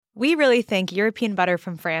We really think European butter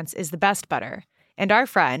from France is the best butter, and our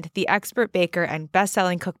friend, the expert baker and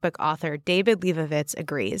best-selling cookbook author David Leibovitz,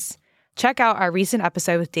 agrees. Check out our recent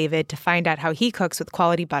episode with David to find out how he cooks with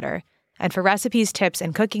quality butter. And for recipes, tips,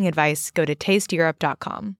 and cooking advice, go to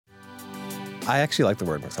tasteeurope.com. I actually like the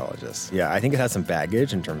word mixologist. Yeah, I think it has some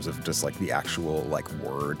baggage in terms of just like the actual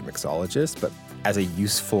word mixologist, but as a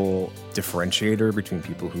useful differentiator between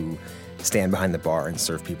people who stand behind the bar and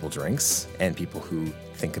serve people drinks and people who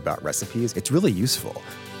think about recipes, it's really useful.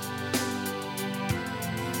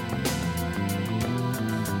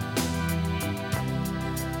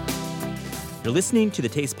 You're listening to the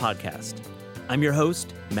Taste Podcast. I'm your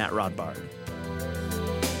host, Matt Rodbard.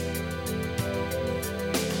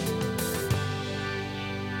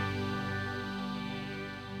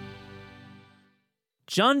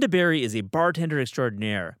 John deBary is a bartender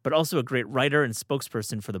extraordinaire, but also a great writer and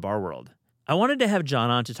spokesperson for the bar world. I wanted to have John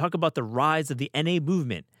on to talk about the rise of the NA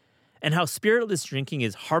movement and how spiritless drinking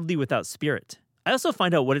is hardly without spirit. I also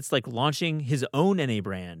find out what it's like launching his own NA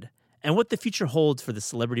brand and what the future holds for the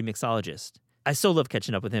celebrity mixologist. I so love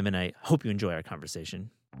catching up with him, and I hope you enjoy our conversation.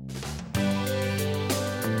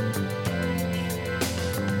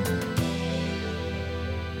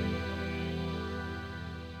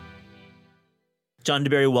 John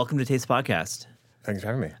deBary, welcome to Taste Podcast. Thanks for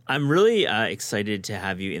having me. I'm really excited to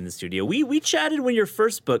have you in the studio. We chatted when your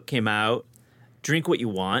first book came out, Drink What You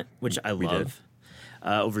Want, which I love,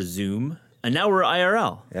 over Zoom, and now we're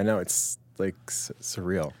IRL. Yeah, no, it's like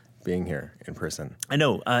surreal being here in person. I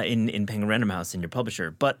know, in Penguin Random House, in your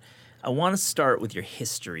publisher, but I want to start with your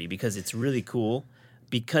history because it's really cool,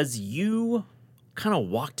 because you kind of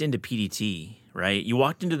walked into PDT, right? You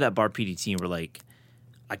walked into that bar PDT and were like,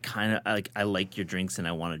 I like your drinks and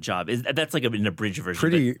I want a job. That's like an abridged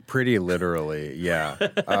version. Pretty literally, yeah.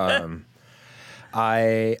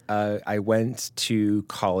 I went to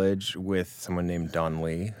college with someone named Don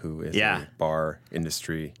Lee, who is a bar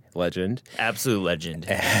industry legend, absolute legend.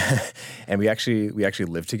 And we actually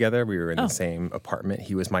lived together. We were in the same apartment.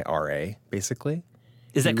 He was my RA, basically.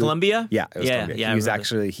 Is that Columbia? Yeah, it was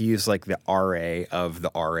Columbia. He was like the RA of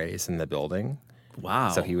the RAs in the building.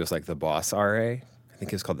 Wow. So he was like the boss RA. I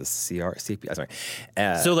think it was called the CP. Sorry.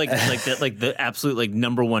 So like the absolute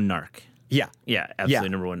number one narc. Yeah. Yeah, absolutely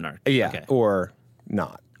number one narc. Yeah, okay. Or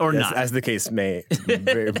not. Or not. As the case may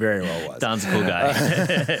very, very well was. Don's a cool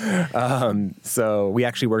guy. So we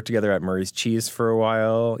actually worked together at Murray's Cheese for a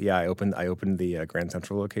while. Yeah, I opened the Grand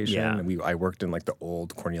Central location. Yeah. And I worked in the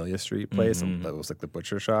old Cornelia Street place. Mm-hmm. It was the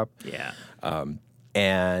butcher shop. Yeah.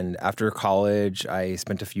 And after college, I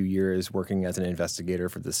spent a few years working as an investigator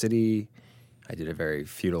for the city. I did a very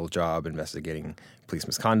futile job investigating police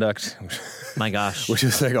misconduct. My gosh. Which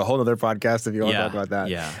is like a whole other podcast if you want to talk about that.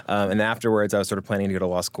 Yeah. And afterwards, I was sort of planning to go to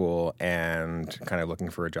law school and kind of looking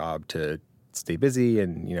for a job to stay busy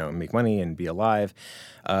and, make money and be alive.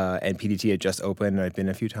 And PDT had just opened, and I'd been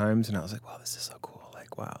a few times, and I was like, wow, this is so cool.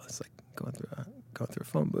 Like, wow, it's like going through a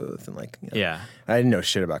phone booth and Yeah. I didn't know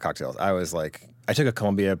shit about cocktails. I was like, I took a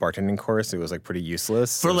Columbia bartending course. It was pretty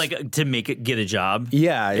useless. For to get a job?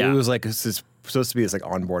 Yeah. It was supposed to be this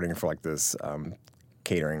onboarding for this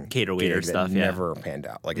catering waiter stuff. That never panned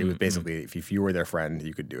out. It was basically if you were their friend,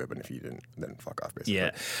 you could do it, but if you didn't, then fuck off. Basically.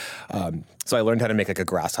 Yeah. So I learned how to make a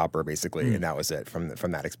grasshopper basically, and that was it from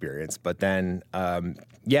that experience. But then,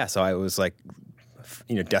 so I was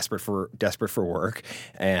desperate for work,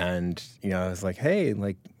 and I was like, hey,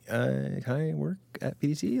 can I work at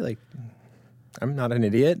PDT? I'm not an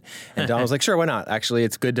idiot. And Don was like, sure, why not? Actually,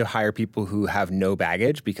 it's good to hire people who have no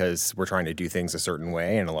baggage because we're trying to do things a certain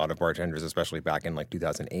way. And a lot of bartenders, especially back in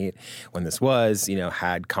 2008 when this was,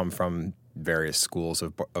 had come from various schools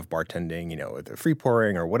of bartending, with free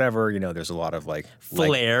pouring or whatever. There's a lot of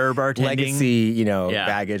flair bartending. Legacy,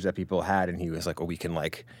 baggage that people had. And he was like, well, we can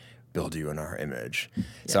build you in our image. Yeah.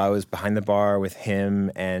 So I was behind the bar with him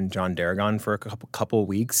and John Darragon for a couple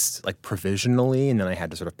weeks, provisionally, and then I had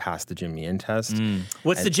to sort of pass the Jim Meehan test.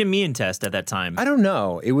 What's the Jim Meehan test at that time? I don't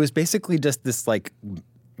know. It was basically just this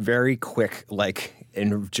very quick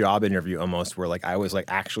job interview almost, where I was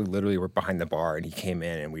actually literally we're behind the bar and he came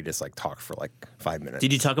in and we just talked for 5 minutes.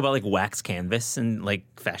 Did you talk about wax canvas and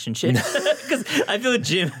fashion shit? Because I feel like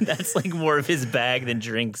Jim, that's more of his bag than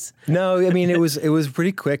drinks. No, I mean it was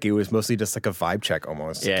pretty quick. It was mostly just a vibe check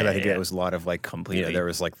almost. Yeah, I think it was a lot of completely. There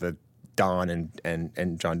was the Don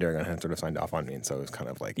and John Darragon had sort of signed off on me, and so it was kind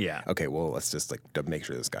of okay, well, let's just make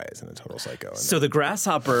sure this guy isn't a total psycho. So the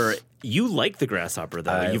grasshopper, you like the grasshopper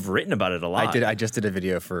though. You've written about it a lot. I just did a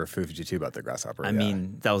video for Food 52 about the grasshopper. I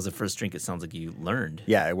mean, that was the first drink it sounds like you learned.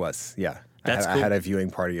 Yeah, it was. Yeah. That's I cool. had a viewing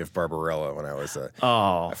party of Barbarella when I was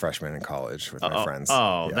a freshman in college with my friends.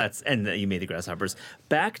 And you made the Grasshoppers.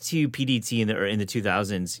 Back to PDT in the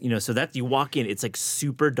 2000s. So that you walk in, it's like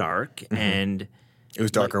super dark, and it was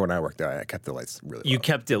darker when I worked there. I kept the lights really low. You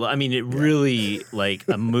kept it. I mean, it really like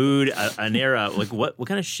a mood, an era. Like what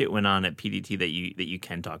kind of shit went on at PDT that you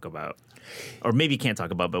can talk about, or maybe can't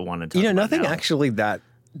talk about, but want to talk about? Nothing now? Actually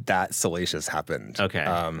that salacious happened. Okay,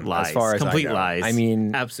 lies, as far as complete I know. lies. I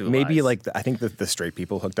mean, absolute maybe lies. I think that the straight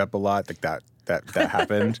people hooked up a lot. Like that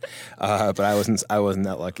happened, but I wasn't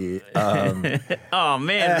that lucky. Oh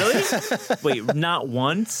man, really? Wait, not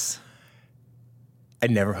once? I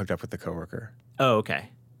never hooked up with a coworker. Oh, okay.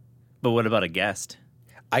 But what about a guest?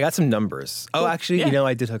 I got some numbers. Oh, actually, yeah.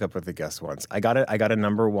 I did hook up with a guest once. I got a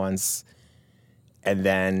number once, and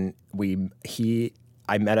then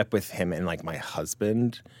I met up with him and like my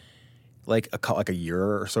husband, like a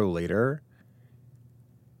year or so later,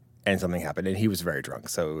 and something happened, and he was very drunk,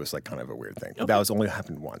 so it was like kind of a weird thing. Okay. That was only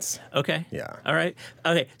happened once. Okay. Yeah. All right.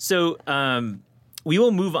 Okay. So we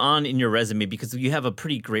will move on in your resume because you have a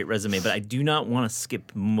pretty great resume, but I do not want to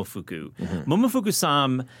skip Momofuku. Mm-hmm.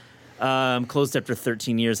 Momofuku-sam closed after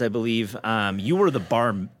 13 years, I believe. You were the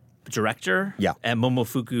bar director at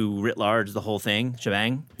Momofuku writ large, the whole thing,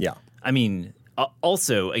 shebang. Yeah. I mean,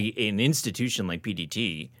 also an institution like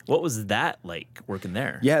PDT. What was that like working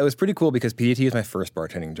there? Yeah, it was pretty cool because PDT was my first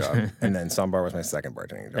bartending job, and then Sambar was my second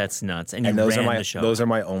bartending job. That's nuts. And you those ran are the show. Those are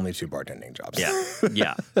my only two bartending jobs.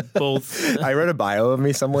 Yeah. Both. I read a bio of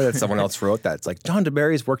me somewhere that someone else wrote that's like, John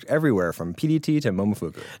deBary's worked everywhere from PDT to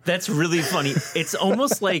Momofuku. That's really funny. It's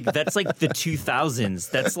almost like that's like the 2000s.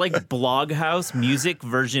 That's like Bloghouse music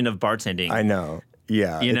version of bartending. I know.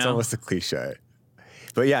 Yeah, it's know? almost a cliche.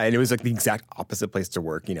 But yeah, and it was like the exact opposite place to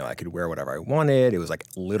work. I could wear whatever I wanted. It was like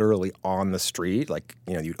literally on the street. Like,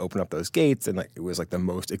 you'd open up those gates and like it was like the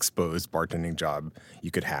most exposed bartending job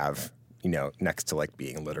you could have, next to like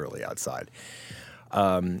being literally outside.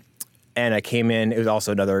 And I came in, it was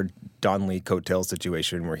also another Don Lee coattail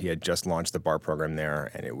situation where he had just launched the bar program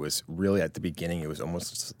there. And it was really at the beginning, it was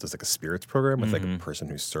almost just like a spirits program with like a person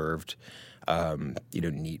who served,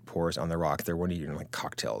 neat pours on the rocks. There weren't even like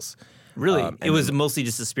cocktails. Really? It was mostly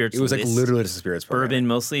just a spirits. It was like literally just a spirits program. Bourbon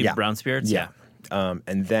mostly? Yeah. Brown spirits? Yeah.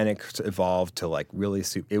 And then it evolved to like really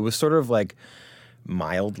it was sort of like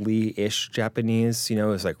mildly-ish Japanese. It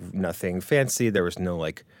was like nothing fancy. There was no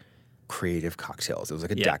like creative cocktails. It was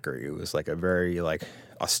like a daiquiri. It was like a very like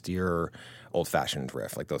austere, old-fashioned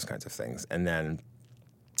riff, like those kinds of things. And then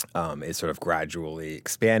it sort of gradually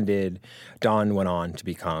expanded. Don went on to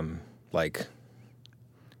become like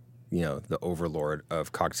the overlord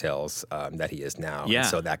of cocktails that he is now. Yeah. And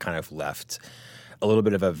so that kind of left a little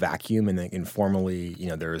bit of a vacuum. And then informally,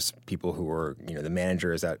 there's people who were, the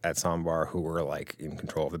managers at Sambar who were like in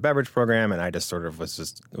control of the beverage program. And I just sort of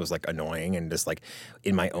was like annoying and just like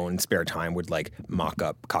in my own spare time would like mock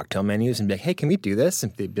up cocktail menus and be like, hey, can we do this?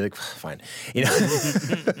 And they'd be like, fine. And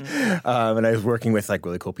I was working with like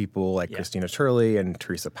really cool people like Christina Turley and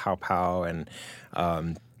Teresa Pow and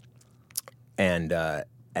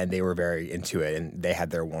they were very into it, and they had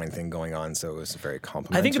their wine thing going on, so it was very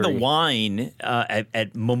complimentary. I think the wine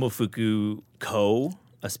at Momofuku Co.,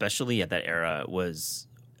 especially at that era, was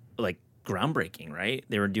like groundbreaking, right?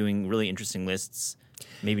 They were doing really interesting lists.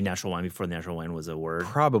 Maybe natural wine before natural wine was a word.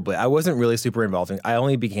 Probably. I wasn't really super involved I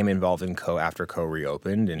only became involved in Co. after Co.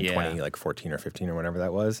 reopened in 2014 or 15 or whatever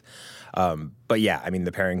that was. But yeah, I mean,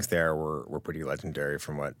 the pairings there were pretty legendary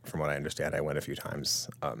from what I understand. I went a few times.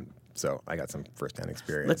 So I got some firsthand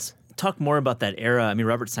experience. Let's talk more about that era. I mean,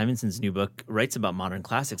 Robert Simonson's new book writes about modern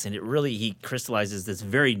classics, and he crystallizes this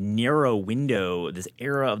very narrow window, this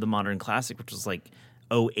era of the modern classic, which was like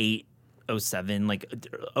 08, 07, like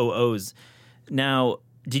 00s. Now,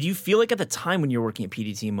 did you feel like at the time when you were working at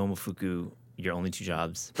PDT and Momofuku, your only two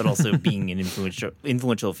jobs, but also being an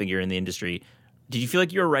influential figure in the industry, did you feel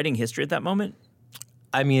like you were writing history at that moment?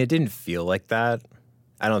 I mean, it didn't feel like that.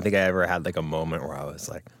 I don't think I ever had like a moment where I was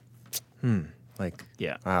like,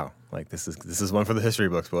 wow, like this is one for the history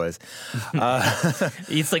books, boys.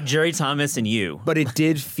 It's like Jerry Thomas and you. But it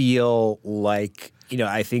did feel like,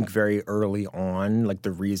 I think very early on, like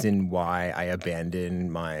the reason why I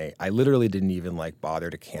abandoned I literally didn't even like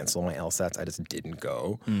bother to cancel my LSATs. I just didn't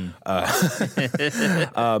go.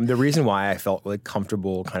 The reason why I felt like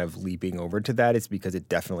comfortable kind of leaping over to that is because it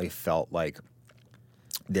definitely felt like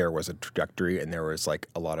there was a trajectory and there was like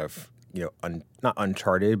a lot of, not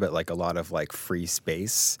uncharted, but like a lot of like free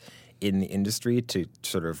space in the industry to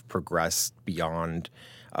sort of progress beyond,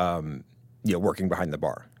 working behind the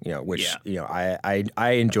bar, which, I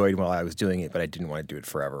enjoyed while I was doing it, but I didn't want to do it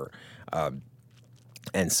forever.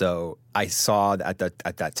 And so I saw that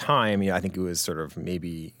at that time, I think it was sort of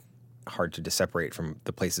maybe hard to separate from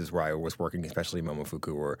the places where I was working, especially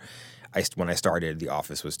Momofuku, where when I started, the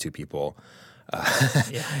office was 2 people.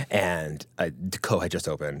 And Co had just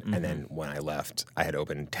opened. And then when I left, I had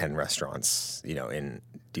opened 10 restaurants, in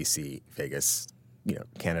DC, Vegas,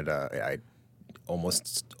 Canada. I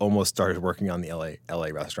almost started working on the LA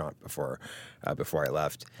restaurant before I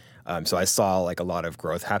left. So I saw like a lot of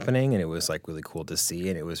growth happening, and it was like really cool to see,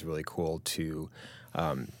 and it was really cool to,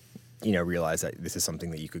 realize that this is something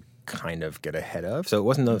that you could kind of get ahead of. So it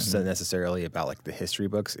wasn't necessarily about like the history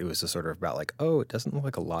books. It was just sort of about like, oh, it doesn't look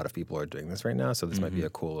like a lot of people are doing this right now, so this might be a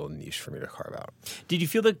cool little niche for me to carve out. Did you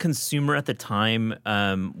feel the consumer at the time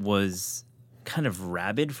was kind of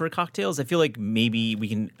rabid for cocktails? I feel like maybe we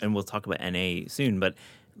can, and we'll talk about NA soon, but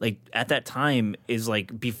like at that time is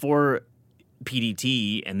like before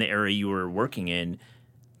PDT and the era you were working in,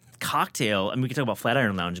 cocktail, I mean, we can talk about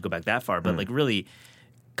Flatiron Lounge and go back that far, but like really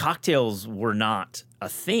cocktails were not a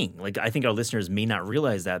thing. Like I think our listeners may not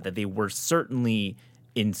realize that they were certainly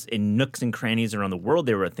in nooks and crannies around the world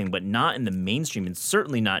they were a thing, but not in the mainstream and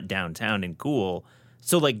certainly not downtown and cool.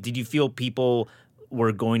 So like, did you feel people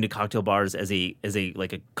were going to cocktail bars as a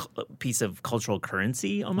piece of cultural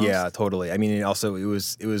currency almost? Yeah, totally. I mean, it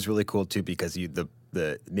was really cool too because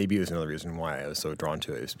maybe it was another reason why I was so drawn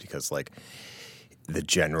to it is because like the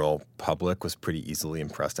general public was pretty easily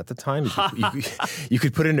impressed at the time. You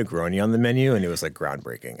could put a Negroni on the menu and it was like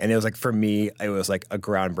groundbreaking. And it was like, for me, it was like a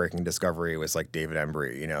groundbreaking discovery. It was like David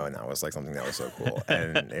Embry, and that was like something that was so cool.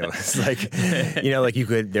 And it was like,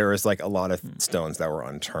 like there was like a lot of stones that were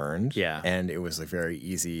unturned. Yeah. And it was like very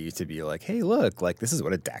easy to be like, hey, look, like this is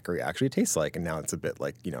what a daiquiri actually tastes like. And now it's a bit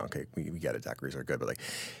like, okay, we get it, daiquiris are good.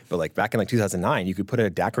 But like back in like 2009, you could put a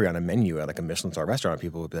daiquiri on a menu at like a Michelin star restaurant.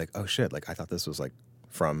 People would be like, oh shit, like I thought this was like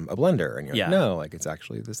from a blender, and you're like, no, like it's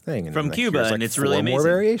actually this thing. And from then, Cuba, like, and it's really amazing. More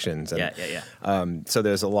variations. And, yeah. So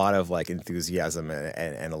there's a lot of like enthusiasm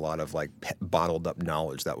and a lot of like bottled up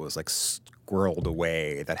knowledge that was like squirreled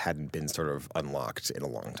away that hadn't been sort of unlocked in a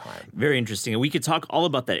long time. Very interesting. We could talk all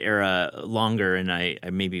about that era longer, and I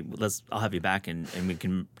maybe I'll have you back and we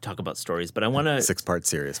can talk about stories. But I want to 6-part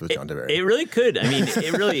series with John deBary. It really could. I mean,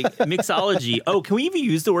 it really mixology. Oh, can we even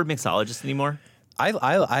use the word mixologist anymore?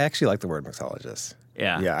 I actually like the word mixologist.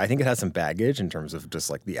 Yeah, I think it has some baggage in terms of just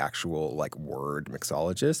like the actual like word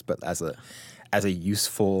mixologist, but as a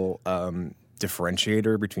useful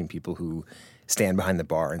differentiator between people who stand behind the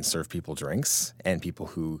bar and serve people drinks and people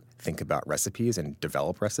who think about recipes and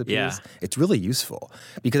develop recipes, it's really useful.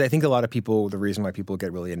 Because I think a lot of people, the reason why people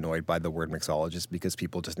get really annoyed by the word mixologist is because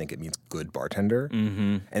people just think it means good bartender,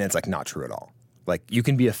 and it's like not true at all. Like you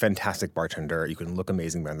can be a fantastic bartender, you can look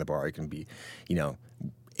amazing behind the bar, you can be,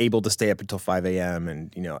 able to stay up until 5 a.m.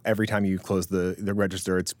 and, every time you close the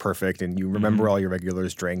register, it's perfect and you remember all your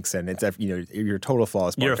regulars' drinks and it's, you're a total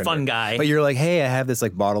flawless bartender. You're a fun guy. But you're like, hey, I have this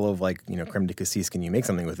like bottle of like, creme de cassis, can you make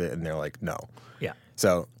something with it? And they're like, no. Yeah.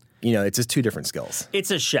 So, it's just two different skills. It's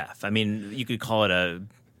a chef. I mean, you could call it a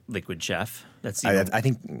liquid chef. That's I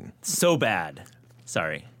think so bad.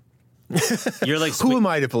 Sorry. You're like who am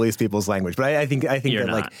I to police people's language? But I think You're that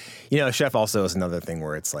not. like, a chef also is another thing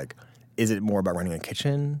where it's like, is it more about running a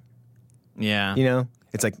kitchen? Yeah.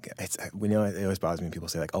 It's like, it always bothers me when people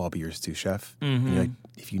say like, oh, I'll be your sous chef. And you're like,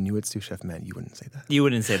 if you knew what sous chef meant, you wouldn't say that. You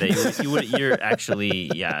wouldn't say that. You're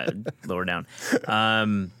actually, lower down.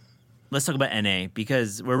 Let's talk about NA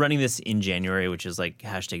because we're running this in January, which is like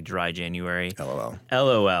hashtag dry January. LOL.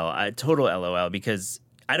 Total LOL because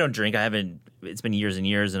I don't drink. It's been years and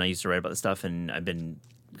years and I used to write about this stuff and I've been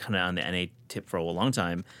kind of on the NA tip for a long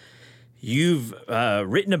time. You've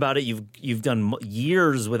written about it. You've done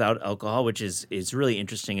years without alcohol, which is really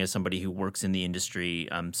interesting as somebody who works in the industry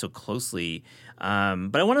so closely. But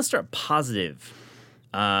I want to start positive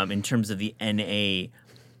in terms of the NA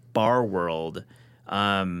bar world.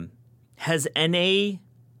 Has NA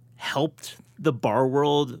helped the bar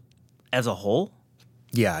world as a whole?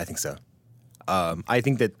 Yeah, I think so. I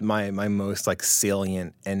think that my most like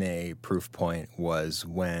salient NA proof point was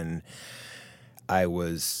when I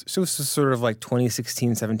was, so it was sort of like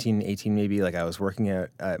 2016, 17, 18 maybe, like I was working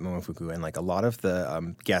at Momofuku and like a lot of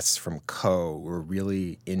the guests from Co were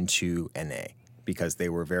really into NA because they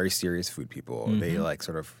were very serious food people. They like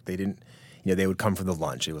sort of, they didn't, they would come for the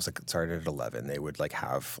lunch. It was like, it started at 11. They would like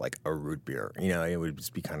have like a root beer, it would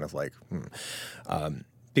just be kind of like,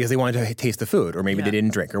 because they wanted to taste the food or maybe they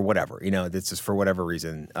didn't drink or whatever, that's just for whatever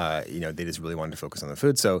reason, they just really wanted to focus on the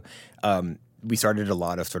food. So we started a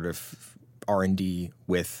lot of sort of R&D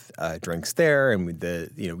with drinks there, and with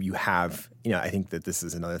you have, I think that this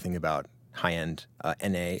is another thing about high-end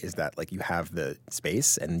NA is that like you have the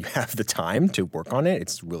space and you have the time to work on it.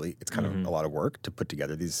 It's kind of a lot of work to put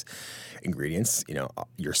together these ingredients,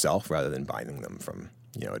 yourself rather than buying them from,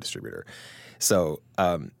 a distributor. So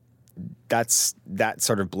that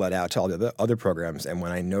sort of bled out to all the other programs. And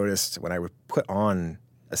when I would put on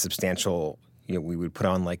a substantial, we would put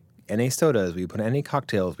on like NA sodas, we would put on NA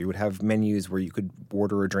cocktails, we would have menus where you could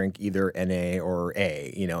order a drink either NA or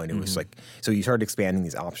A, and it was like, so you started expanding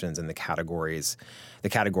these options and the category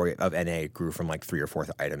of NA grew from like 3 or 4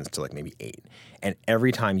 items to like maybe 8. And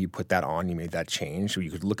every time you put that on, you made that change. So you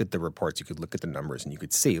could look at the reports, you could look at the numbers, and you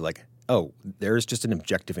could see like, oh, there's just an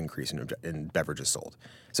objective increase in beverages sold.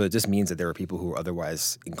 So it just means that there are people who are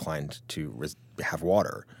otherwise inclined to have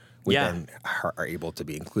water, which then are able to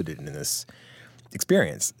be included in this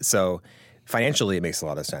experience. So financially, it makes a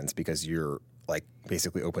lot of sense because you're like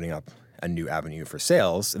basically opening up a new avenue for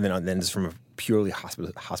sales. And then just from a purely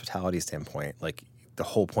hospitality standpoint, like the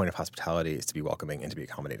whole point of hospitality is to be welcoming and to be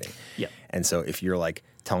accommodating. Yeah. And so if you're like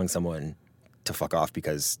telling someone to fuck off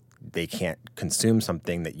because they can't consume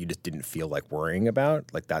something that you just didn't feel like worrying about,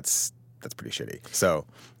 like that's pretty shitty. So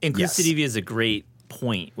inclusivity is a great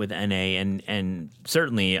point with NA, and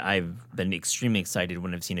certainly I've been extremely excited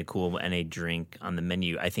when I've seen a cool NA drink on the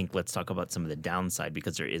menu. I think let's talk about some of the downside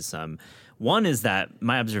because there is some. One is that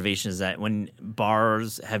my observation is that when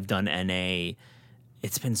bars have done NA,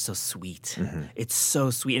 it's been so sweet. It's so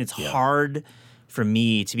sweet, and it's hard for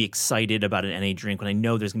me to be excited about an NA drink when I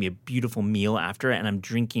know there's going to be a beautiful meal after it, and I'm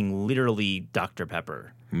drinking literally Dr.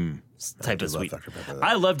 Pepper. Type of sweet.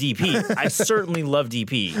 I love DP. I certainly love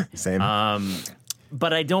DP. Same.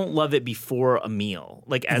 But I don't love it before a meal,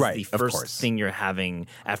 like as the first course. thing you're having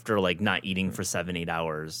after like not eating for 7-8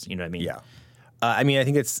 hours. You know what I mean? Yeah. I mean, I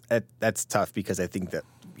think that's tough because I think that,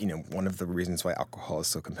 one of the reasons why alcohol is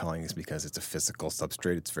so compelling is because it's a physical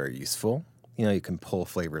substrate. It's very useful. You can pull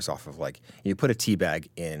flavors off of like, you put a tea bag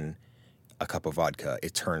in a cup of vodka,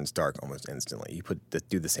 it turns dark almost instantly. You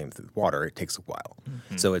do the same with water, it takes a while.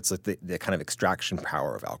 So it's like the kind of extraction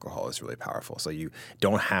power of alcohol is really powerful. So you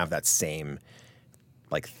don't have that same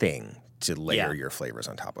like thing to layer your flavors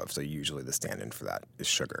on top of. So usually the stand-in for that is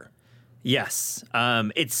sugar. Yes.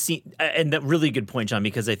 And that really good point, John,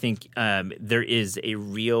 because I think there is a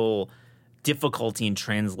real difficulty in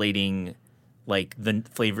translating like the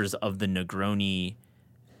flavors of the Negroni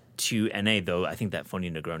to NA, though I think that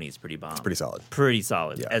Phony Negroni is pretty bomb. It's pretty solid. Pretty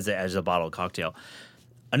solid as a bottled cocktail.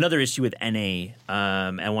 Another issue with NA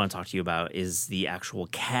I want to talk to you about is the actual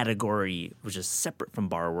category, which is separate from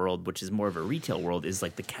bar world, which is more of a retail world, is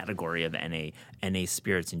like the category of NA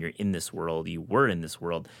spirits, and you're in this world. You were in this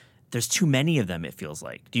world. There's too many of them, it feels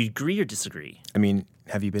like. Do you agree or disagree? I mean,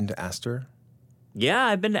 have you been to Astor? Yeah,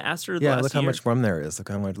 I've been to Astor last year. Yeah, look how much rum there is.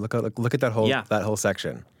 Look at that whole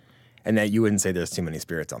section. And that you wouldn't say there's too many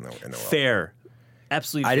spirits in the world. Fair.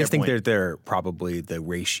 Absolutely fair I just think point. they're probably the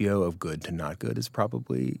ratio of good to not good is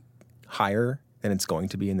probably higher than it's going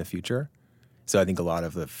to be in the future. So I think a lot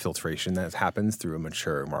of the filtration that happens through a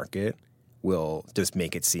mature market will just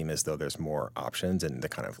make it seem as though there's more options, and the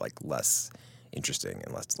kind of like less interesting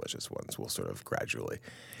and less delicious ones will sort of gradually.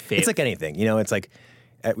 It's like anything, it's like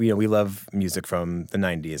we love music from the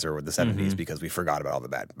 90s or the 70s because we forgot about all the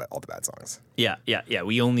bad songs. Yeah.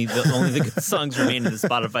 We only the good songs remain in the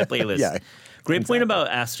Spotify playlist. Yeah. Great point about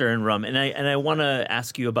Astor and rum, and I want to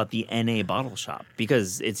ask you about the NA bottle shop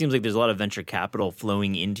because it seems like there's a lot of venture capital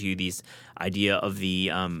flowing into these idea of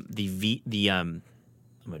I'm going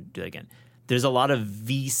to do that again. There's a lot of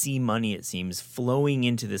VC money, it seems, flowing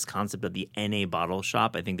into this concept of the NA bottle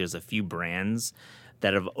shop. I think there's a few brands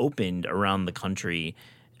that have opened around the country.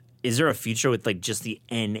 Is there a future with like just the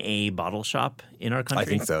NA bottle shop in our country? I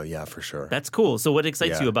think so, yeah, for sure. That's cool. So what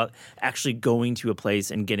excites you about actually going to a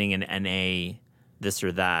place and getting an NA this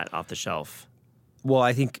or that off the shelf? Well,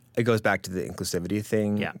 I think it goes back to the inclusivity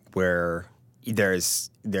thing where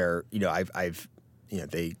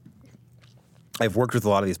I've worked with a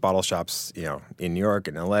lot of these bottle shops, in New York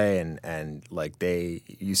and LA, and like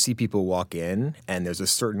you see people walk in and there's a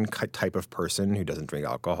certain type of person who doesn't drink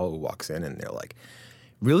alcohol who walks in and they're like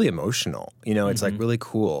really emotional. It's like really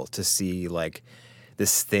cool to see like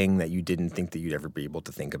this thing that you didn't think that you'd ever be able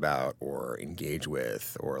to think about or engage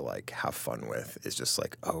with or like have fun with is just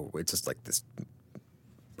like, oh, it's just like this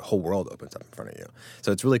whole world opens up in front of you.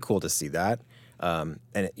 So it's really cool to see that. And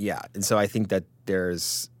so I think that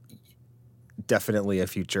there's definitely a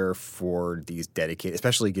future for these dedicated,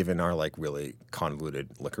 especially given our like really convoluted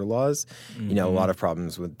liquor laws. A lot of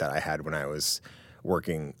problems that I had when I was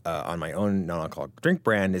working on my own non-alcoholic drink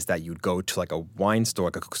brand is that you'd go to like a wine store,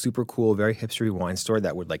 like a super cool, very hipstery wine store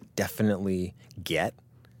that would like definitely get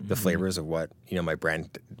the flavors of what, my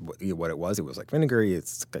brand, what it was. It was like vinegary.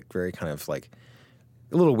 It's like very kind of like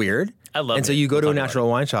a little weird. I love it. And so you go to a natural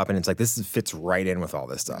wine shop and it's like, this fits right in with all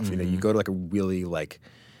this stuff. You go to like a really like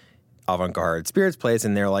avant-garde spirits place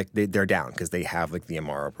and they're like, they're down because they have like the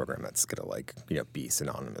Amaro program that's going to like, be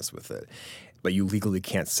synonymous with it. But you legally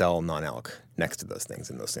can't sell non-alc next to those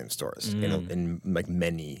things in those same stores in like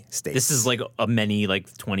many states. This is like a many,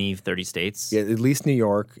 like 20, 30 states? Yeah, at least New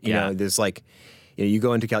York. You know, there's like, you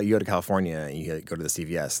go to California and you go to the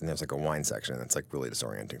CVS and there's like a wine section that's like really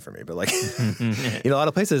disorienting for me. But like, a lot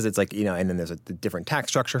of places it's like, and then there's a different tax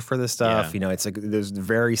structure for this stuff. Yeah. It's like there's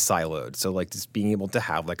very siloed. So like just being able to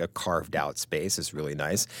have like a carved out space is really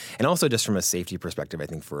nice. And also just from a safety perspective, I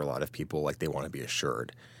think for a lot of people, like they want to be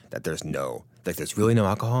assured that there's really no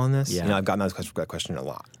alcohol in this. Yeah. I've gotten that question a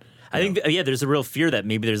lot. I think, there's a real fear that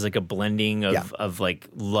maybe there's like a blending of like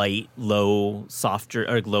light, low, softer,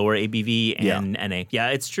 or lower ABV and NA. Yeah,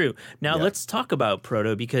 it's true. Now let's talk about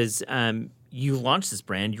Proto because you launched this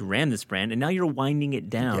brand, you ran this brand, and now you're winding it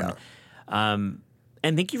down. Yeah.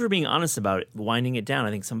 And thank you for being honest about winding it down. I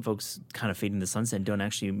think some folks kind of fade in the sunset and don't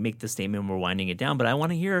actually make the statement we're winding it down. But I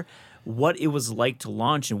want to hear what it was like to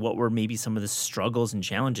launch and what were maybe some of the struggles and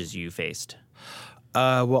challenges you faced.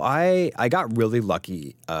 Well, I got really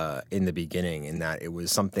lucky in the beginning in that it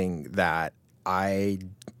was something that I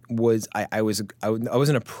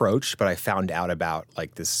wasn't approached, but I found out about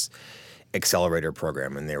like this accelerator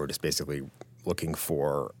program, and they were just basically looking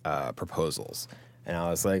for proposals, and I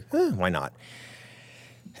was like, why not?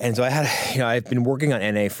 And so I had, I've been working on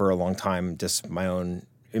NA for a long time, just in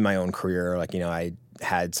my own career. Like, I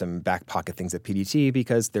had some back pocket things at PDT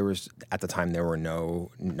because at the time there were no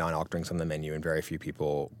non-alc drinks on the menu and very few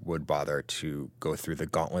people would bother to go through the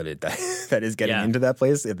gauntlet that is getting into that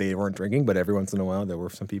place if they weren't drinking. But every once in a while there were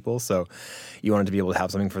some people. So you wanted to be able to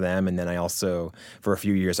have something for them. And then I also, for a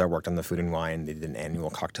few years, I worked on the Food and Wine. They did an annual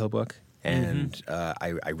cocktail book. And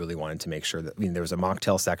I really wanted to make sure that there was a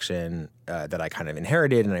mocktail section that I kind of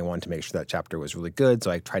inherited, and I wanted to make sure that chapter was really good.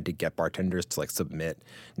 So I tried to get bartenders to like submit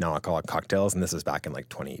non-alcoholic cocktails, and this was back in like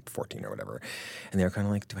 2014 or whatever. And they were kind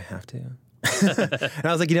of like, "Do I have to?" And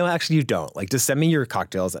I was like, actually, you don't. Like, just send me your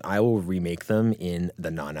cocktails, and I will remake them in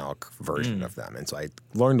the non-alc version of them. And so I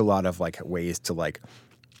learned a lot of like ways to like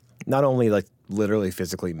not only like literally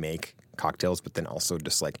physically make cocktails, but then also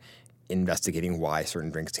just like investigating why certain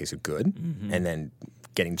drinks tasted good and then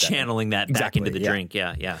channeling that back into the drink.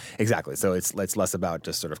 Yeah. Exactly. So it's less about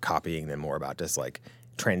just sort of copying than more about just like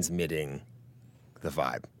transmitting the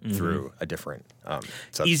vibe through a different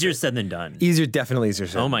easier said than done. Definitely easier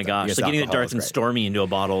said. Oh my than gosh. done. So getting it dark and great. stormy into a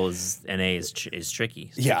bottle is tricky. It's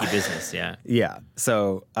tricky business. Yeah. Yeah.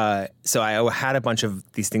 So I had a bunch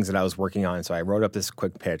of these things that I was working on. So I wrote up this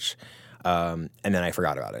quick pitch and then I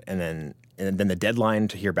forgot about it. And then the deadline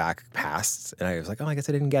to hear back passed, and I was like, oh, I guess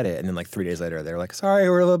I didn't get it. And then like 3 days later, they were like, sorry,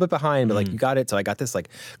 we're a little bit behind, but like you got it. So I got this like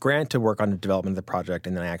grant to work on the development of the project,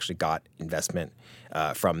 and then I actually got investment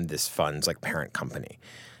from this fund's like parent company.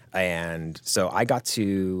 And so I got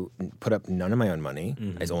to put up none of my own money.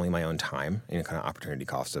 It's only my own time, kind of opportunity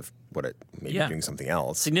cost of what it maybe doing something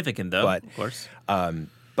else. Significant though, of course.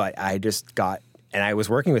 But I just got. And I was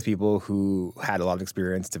working with people who had a lot of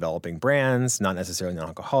experience developing brands, not necessarily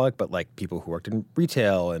non-alcoholic, but like people who worked in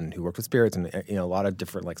retail and who worked with spirits and a lot of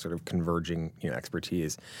different like sort of converging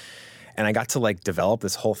expertise. And I got to like develop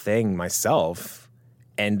this whole thing myself,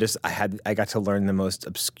 and just I got to learn the most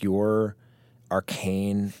obscure,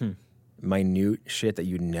 arcane, minute shit that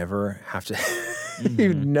you'd never have to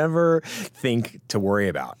you'd never think to worry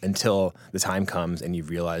about until the time comes and you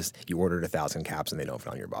realize you ordered 1,000 caps and they don't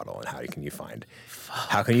fit on your bottle. And how can you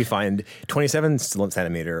find 27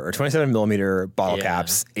 centimeter or 27 millimeter bottle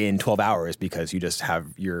caps in 12 hours because you just have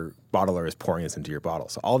your bottler is pouring this into your bottle.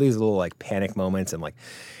 So all these little like panic moments and like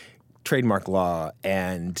trademark law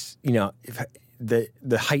and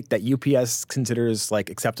the height that UPS considers like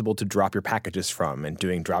acceptable to drop your packages from, and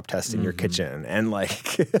doing drop tests in your kitchen, and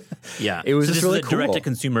like it was so just really a cool. direct to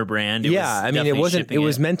consumer brand. It wasn't. It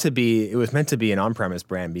was meant to be an on-premise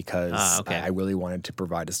brand because I really wanted to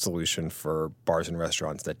provide a solution for bars and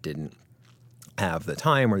restaurants that didn't have the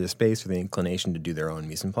time or the space or the inclination to do their own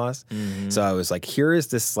mise en place. So I was like, here is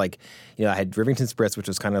this like, I had Rivington Spritz, which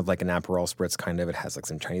was kind of like an Aperol Spritz kind of. It has like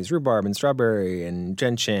some Chinese rhubarb and strawberry and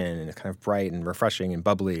gentian, and it's kind of bright and refreshing and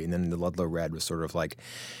bubbly. And then the Ludlow Red was sort of like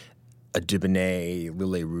a Dubonnet,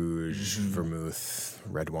 Lillet Rouge, vermouth,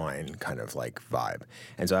 red wine kind of like vibe.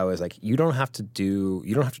 And so I was like, you don't have to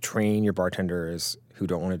train your bartenders who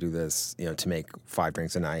don't want to do this, to make 5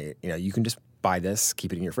 drinks a night. You can just buy this,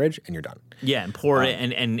 keep it in your fridge, and you're done. Yeah, and pour it,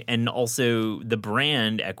 and also the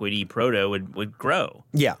brand equity Proto would grow.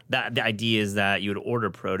 Yeah. The idea is that you would order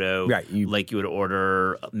Proto, Right, like you would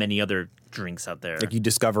order many other drinks out there. Like you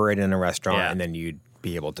discover it in a restaurant, Yeah. and then you'd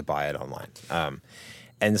be able to buy it online.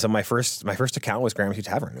 And so my first account was Gramercy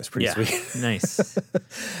Tavern. It was pretty sweet. Nice.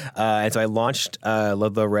 And so I launched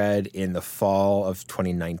Ludlow Red in the fall of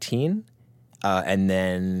 2019, and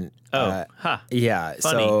then yeah. Funny.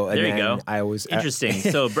 So and there you then go. I was Interesting.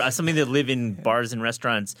 So something that live in bars and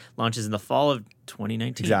restaurants launches in the fall of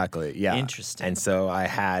 2019. Exactly. Yeah. Interesting. And so I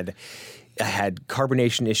had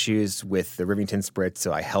carbonation issues with the Rivington Spritz,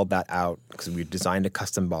 so I held that out because we designed a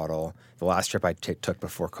custom bottle. The last trip I took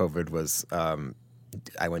before COVID was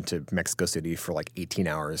I went to Mexico City for like 18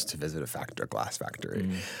 hours to visit a glass factory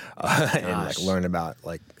and like learn about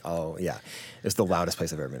like, it's the loudest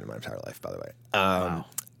place I've ever been in my entire life, by the way. Wow.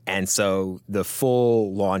 And so the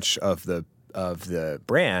full launch of the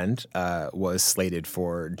brand was slated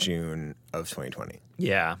for June of 2020.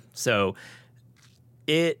 Yeah. So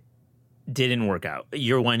it didn't work out.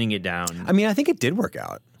 You're winding it down. I mean, I think it did work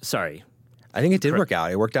out. Sorry. I think it did work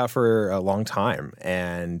out. It worked out for a long time.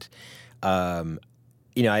 And,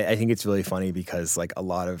 I think it's really funny because like a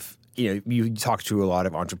lot of, you talk to a lot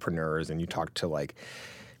of entrepreneurs and you talk to like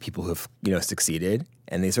people who've, succeeded,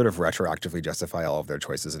 and they sort of retroactively justify all of their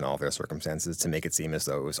choices and all of their circumstances to make it seem as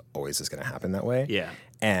though it was always just going to happen that way. Yeah.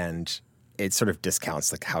 And it sort of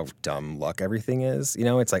discounts like how dumb luck everything is.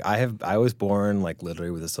 It's like I was born like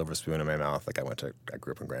literally with a silver spoon in my mouth. Like I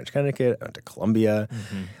grew up in Greenwich, Connecticut. I went to Columbia.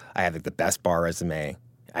 Mm-hmm. I had like the best bar resume.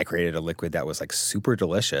 I created a liquid that was like super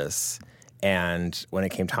delicious. And when it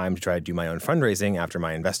came time to try to do my own fundraising after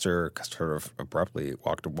my investor sort of abruptly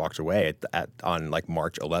walked away on like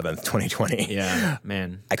March 11th, 2020. Yeah,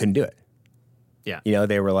 man. I couldn't do it. Yeah.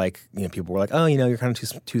 They were like, people were like, oh, you're kind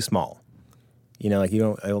of too small. Like you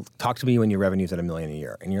don't talk to me when your revenue's at $1 million a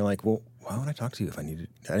year. And you're like, well, why would I talk to you if I needed?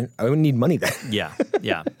 I wouldn't need money then. Yeah.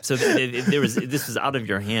 So this was out of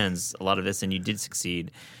your hands, a lot of this, and you did succeed.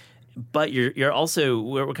 But you're also,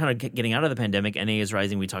 we're kind of getting out of the pandemic. NA is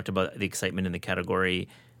rising. We talked about the excitement in the category.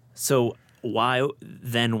 So why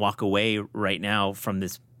then walk away right now from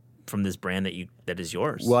this brand that is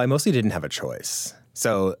yours? Well, I mostly didn't have a choice.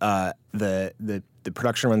 So the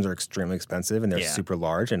production runs are extremely expensive and they're super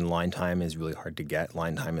large, and line time is really hard to get.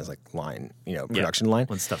 Line time is like production line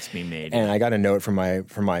when stuff's being made. And I got a note from my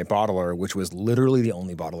bottler, which was literally the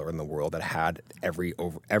only bottler in the world that had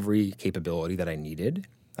every capability that I needed.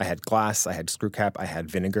 I had glass, I had screw cap, I had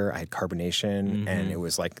vinegar, I had carbonation, and it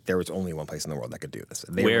was like there was only one place in the world that could do this.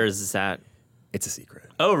 Where is this at? It's a secret.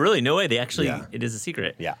 Oh, really? No way. It is a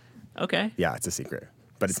secret. Yeah. Okay. Yeah, it's a secret.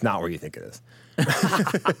 But it's not where you think it is.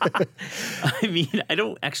 I mean, I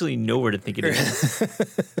don't actually know where to think it is.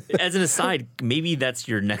 As an aside, maybe that's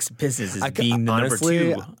your next business is being the number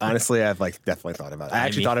two. Honestly, I've like definitely thought about it. I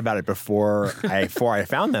actually thought about it before I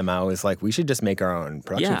found them. I was like, we should just make our own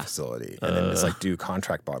production facility and then just like do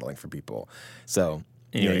contract bottling for people. So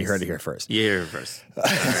you heard it here first. You heard it first.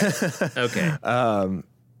 Okay.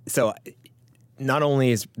 So not only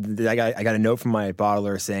is I got a note from my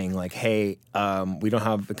bottler saying like, hey, we don't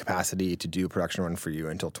have the capacity to do a production run for you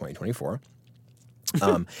until 2024.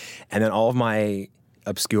 And then all of my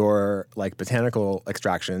obscure like botanical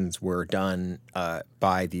extractions were done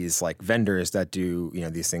by these like vendors that do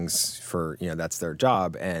these things for that's their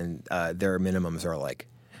job, and their minimums are like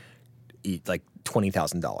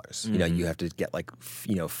 $20,000. You have to get like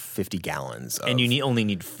 50 gallons of, and you only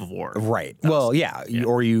need 4. Right. Well, yeah.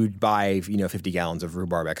 Or you'd buy 50 gallons of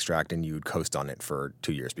rhubarb extract and you'd coast on it for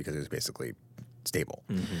 2 years because it was basically stable.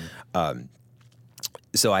 Mm-hmm.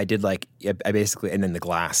 So I did I basically, and then the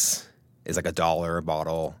glass is like $1 a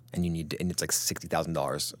bottle, and it's like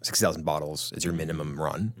 $60,000, 60,000 bottles is your minimum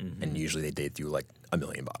run, and usually they do like 1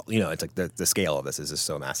 million bottles. It's like the scale of this is just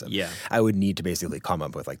so massive. Yeah, I would need to basically come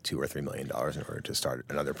up with like $2 or $3 million in order to start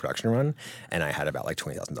another production run, and I had about like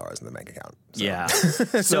 $20,000 in the bank account. So. Yeah,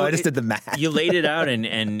 so I just did the math. You laid it out, and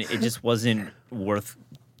it just wasn't worth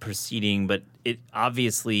proceeding. But it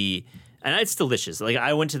obviously, and it's delicious. Like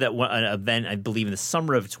I went to that one event, I believe in the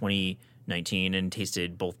summer of 2019, and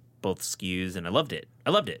tasted both SKUs, and I loved it.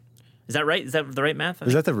 Is that right? Is that the right math?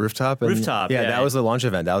 Was that the rooftop? Rooftop. Yeah, that was the launch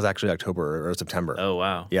event. That was actually October or September. Oh,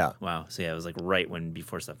 wow. Yeah. Wow. So yeah, it was like right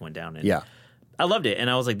before stuff went down. And yeah. I loved it. And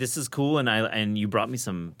I was like, this is cool. And you brought me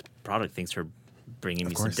some product. Thanks for bringing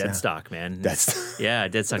me some dead stock, man. Dead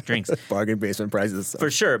stock drinks. Bargain basement prices.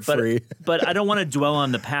 For sure. Free. But I don't want to dwell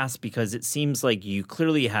on the past, because it seems like you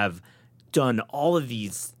clearly have done all of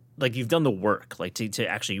these, like you've done the work, like to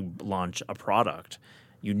actually launch a product.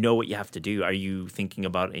 You know what you have to do. Are you thinking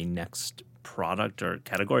about a next product or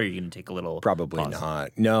category? Or are you going to take a little Probably pause?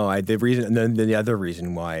 not. No, the reason, and then the other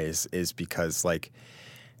reason why is because like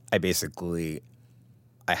I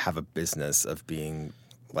have a business of being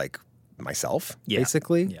like myself,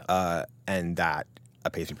 basically, and that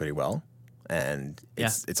pays me pretty well. And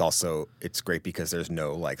it's also great because there's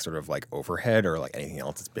no like sort of like overhead or like anything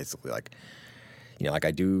else. It's basically like, you know, like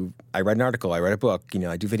I read an article, I read a book, you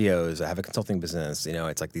know, I do videos, I have a consulting business, you know,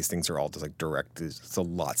 it's like these things are all just like direct. It's a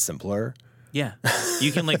lot simpler. Yeah.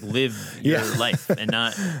 You can like live your life and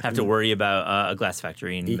not have to worry about a glass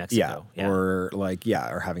factory in Mexico. Yeah. Or like,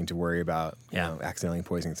 or having to worry about, you know, accidentally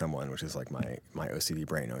poisoning someone, which is like my OCD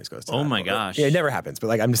brain always goes to Oh that. my gosh. Yeah, it never happens. But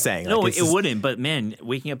like, I'm just saying. No, like, it wouldn't. But man,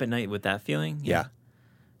 waking up at night with that feeling. Yeah.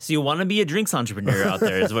 So you want to be a drinks entrepreneur out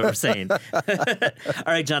there is what we're saying. All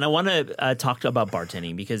right, John, I want to talk about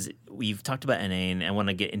bartending because we've talked about NA and I want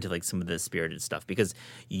to get into like some of the spirited stuff because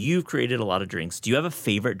you've created a lot of drinks. Do you have a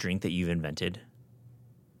favorite drink that you've invented?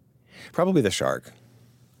 Probably the Shark.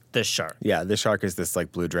 The Shark. Yeah, the Shark is this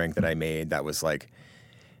like blue drink that I made that was like,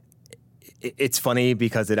 it's funny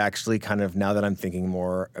because it actually kind of, now that I'm thinking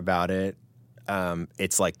more about it,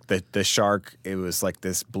 it's like the Shark, it was like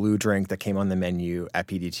this blue drink that came on the menu at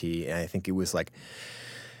PDT, and I think it was like,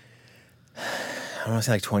 I want to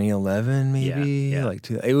say like 2011 maybe. Yeah. Like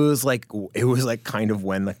it was like kind of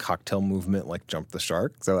when the cocktail movement like jumped the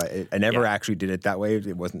shark. So I never actually did it that way.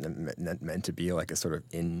 It wasn't meant to be like a sort of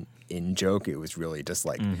in joke. It was really just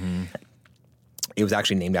like it was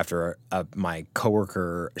actually named after my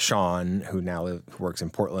coworker Sean, who works in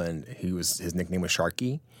Portland. His nickname was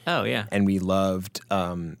Sharky. Oh yeah. And we loved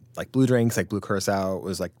like blue drinks, like blue curacao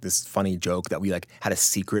was like this funny joke that we like had a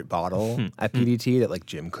secret bottle at PDT that like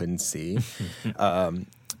Jim couldn't see.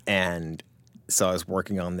 And so I was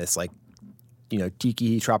working on this like, you know,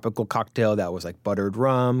 tiki tropical cocktail that was like buttered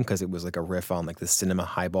rum because it was like a riff on like the cinema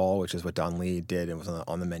highball, which is what Don Lee did. It was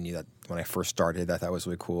on the menu that when I first started that was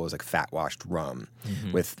really cool. It was like fat washed rum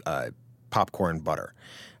with popcorn butter.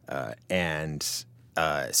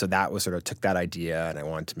 So that was sort of took that idea and I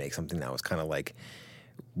wanted to make something that was kind of like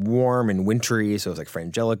warm and wintry. So it was like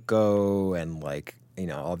frangelico and like, you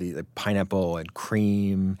know, all the like pineapple and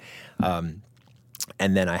cream. And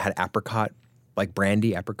then I had apricot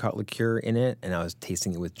liqueur in it. And I was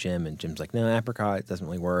tasting it with Jim and Jim's like, no, apricot doesn't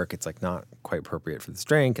really work. It's like not quite appropriate for this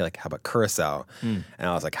drink. Like, how about curacao? And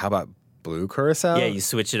I was like, how about blue curacao? Yeah, you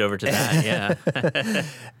switched it over to that, yeah.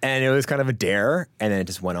 And it was kind of a dare, and then it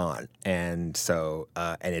just went on. And so,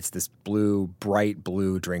 and it's this bright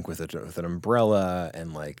blue drink with an umbrella,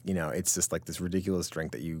 and like, you know, it's just like this ridiculous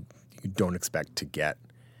drink that you don't expect to get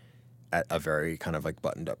at a very kind of like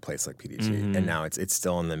buttoned up place like PDT. And now it's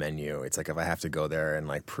still on the menu. It's like if I have to go there and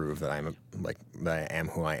like prove that that I am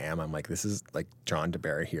who I am, I'm like, this is like John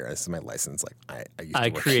deBary here. This is my license. Like I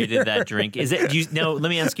created that drink. Is it? Now let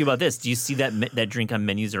me ask you about this. Do you see that drink on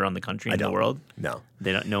menus around the country and the world? No.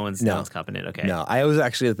 They don't. No one's copping it. Okay. No, I was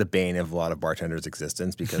actually at the bane of a lot of bartenders'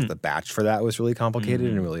 existence because the batch for that was really complicated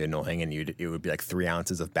and really annoying, and it would be like 3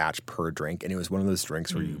 ounces of batch per drink, and it was one of those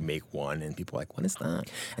drinks where you make one and people are like, what is that? And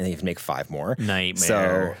then you have to make 5 more.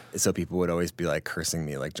 Nightmare. So people would always be like cursing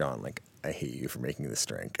me, like, John, like, I hate you for making this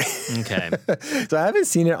drink. Okay. So I haven't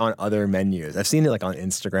seen it on other menus. I've seen it like on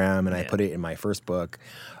Instagram, and I put it in my first book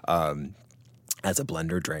as a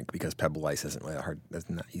blender drink because Pebble Ice isn't really hard. That's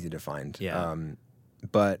not easy to find. Yeah.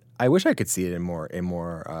 But I wish I could see it on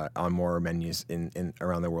more menus in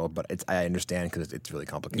around the world. But I understand because it's really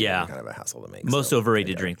complicated and kind of a hassle to make. Most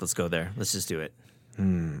overrated drink. Let's go there. Let's just do it.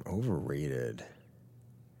 Overrated.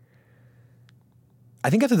 I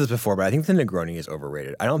think I've said this before, but I think the Negroni is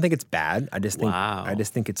overrated. I don't think it's bad. I just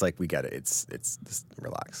think it's like we get it. It's just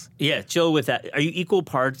relax. Yeah, chill with that. Are you equal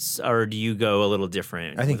parts, or do you go a little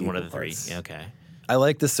different? I think with one of the parts. 3. Okay. I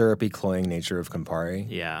like the syrupy, cloying nature of Campari.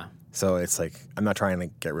 Yeah. So it's like I'm not trying to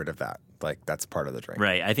get rid of that. Like that's part of the drink.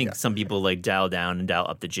 Right. I think some people like dial down and dial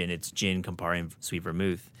up the gin. It's gin, Campari, and sweet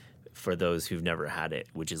vermouth for those who've never had it,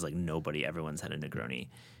 which is like everyone's had a Negroni.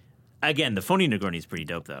 Again, the phony Negroni is pretty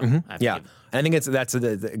dope, though. Yeah, and I think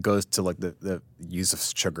it goes to like the use of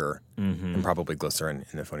sugar and probably glycerin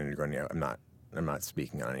in the phony Negroni. I'm not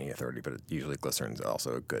speaking on any authority, but usually glycerin is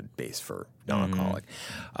also a good base for non-alcoholic.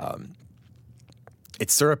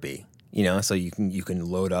 It's syrupy, you know, so you can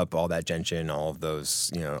load up all that gentian, all of those,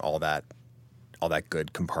 you know, all that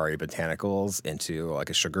good Campari botanicals into like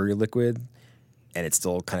a sugary liquid, and it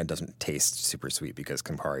still kind of doesn't taste super sweet because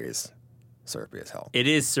Campari is syrupy as hell. It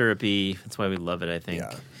is syrupy. That's why we love it, I think.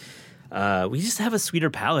 Yeah. We just have a sweeter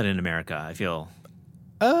palate in America, I feel.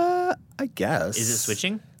 I guess. Is it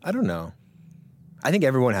switching? I don't know. I think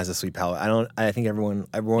everyone has a sweet palate. I think everyone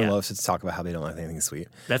Yeah. loves to talk about how they don't like anything sweet.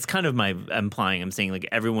 That's kind of my implying. I'm saying like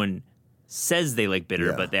everyone says they like bitter,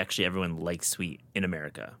 Yeah. but everyone likes sweet in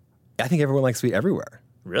America. I think everyone likes sweet everywhere.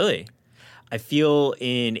 Really? I feel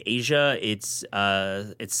in Asia it's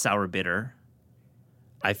sour bitter.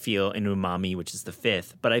 I feel in umami, which is the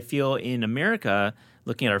fifth, but I feel in America,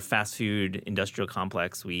 looking at our fast food industrial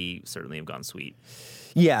complex, we certainly have gone sweet.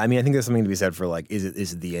 Yeah, I mean, I think there's something to be said for like, is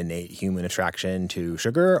it the innate human attraction to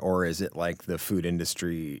sugar, or is it like the food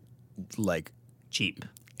industry, like Cheap.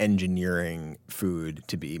 engineering food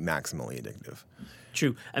to be maximally addictive?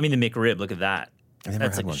 True. I mean, the McRib, look at that. I've never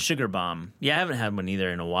That's had like one. a sugar bomb. Yeah, I haven't had one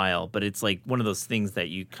either in a while, but it's like one of those things that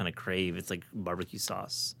you kind of crave. It's like barbecue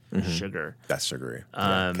sauce, sugar. That's sugary.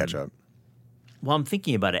 Yeah, ketchup. Well, I'm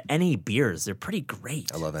thinking about it. NA beers, they're pretty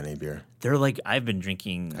great. I love NA beer. They're like, I've been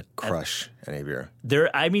drinking. Crush NA beer.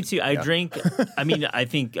 Me too. I drink, I mean, I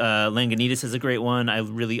think Lagunitas is a great one. I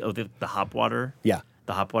really, the hop water. Yeah.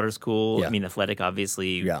 The hop water's cool. Yeah. I mean, Athletic,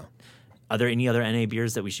 obviously. Yeah. Are there any other NA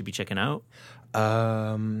beers that we should be checking out?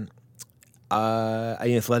 I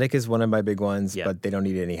mean, Athletic is one of my big ones, Yeah. but they don't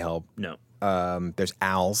need any help. No. There's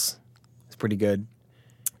Al's. It's pretty good.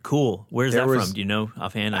 Cool. Where's There that was- from? Do you know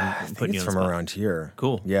offhand? I'm I think putting it's you on from the spot. around here.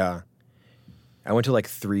 Cool. Yeah. I went to like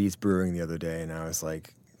Three's Brewing the other day, and I was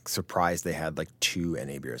like surprised they had like 2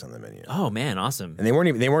 NA beers on the menu. Oh man, awesome. And they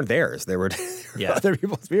weren't theirs. They were Yeah. other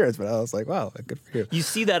people's beers, but I was like, wow, good for you. You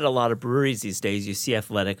see that at a lot of breweries these days. You see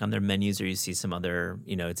Athletic on their menus, or you see some other.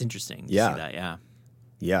 It's interesting. To Yeah. see that. Yeah.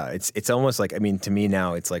 Yeah, it's almost like, I mean, to me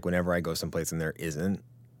now, it's like whenever I go someplace and there isn't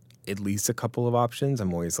at least a couple of options,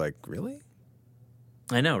 I'm always like, really?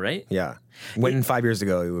 I know, right? Yeah. When 5 years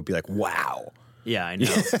ago, it would be like, wow. Yeah, I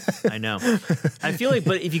know. I know. I feel like,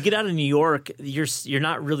 but if you get out of New York, you're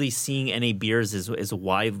not really seeing NA beers as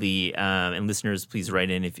widely. And listeners, please write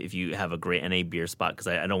in if you have a great NA beer spot, because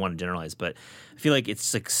I don't want to generalize, but I feel like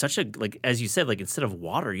it's like such a, like as you said, like instead of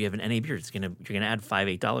water, you have an NA beer. You're gonna add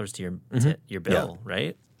 $8 to your bill,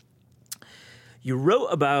 right? You wrote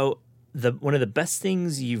about one of the best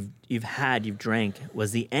things you've drank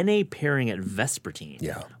was the NA pairing at Vespertine.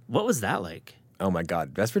 Yeah. What was that like? Oh my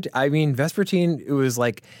God. Vespertine, it was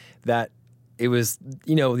like that. It was,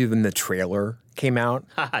 when the trailer came out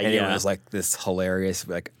and Yeah. it was like this hilarious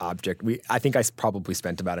like object. I think I probably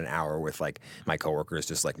spent about an hour with like my coworkers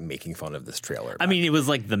just like making fun of this trailer. I mean, it was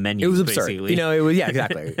like the menu. It was absurd. Basically. It was, yeah,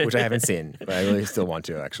 exactly, which I haven't seen, but I really still want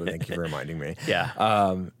to actually. Thank you for reminding me.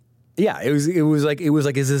 Yeah. Yeah, it was like,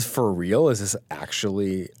 is this for real? Is this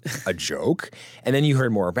actually a joke? And then you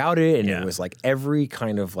heard more about it, and Yeah. it was like every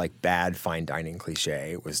kind of like bad fine dining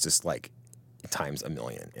cliche was just like times a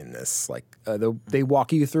million in this. Like they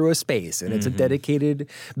walk you through a space, and it's a dedicated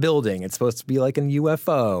building. It's supposed to be like a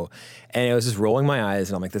UFO, and it was just rolling my eyes,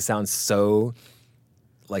 and I'm like, this sounds so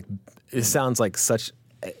like it sounds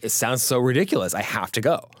so ridiculous. I have to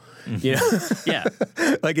go. Yeah.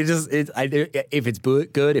 Like if it's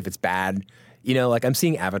good, if it's bad, like I'm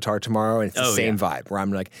seeing Avatar tomorrow, and it's the same vibe where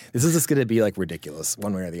I'm like, this is just going to be like ridiculous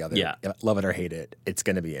one way or the other. Yeah. Love it or hate it. It's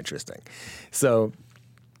going to be interesting. So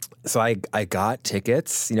I got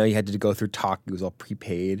tickets, you had to go through talk. It was all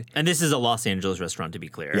prepaid And this is a Los Angeles restaurant, to be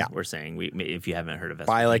clear. Yeah. We're saying, if you haven't heard of it.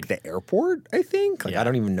 by like the airport, I think. Like, Yeah. I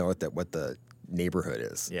don't even know what the neighborhood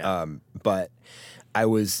is. Yeah. But I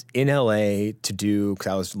was in LA because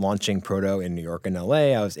I was launching Proto in New York and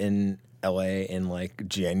LA. I was in LA in like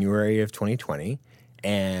January of 2020,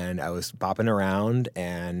 and I was bopping around,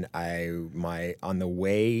 and on the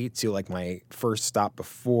way to like my first stop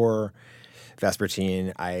before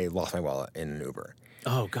Vespertine, I lost my wallet in an Uber.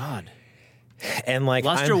 Oh, God. And like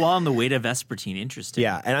Lost your wallet on the way to Vespertine. Interesting.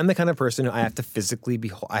 Yeah, and I'm the kind of person who I have to physically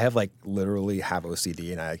I have like literally have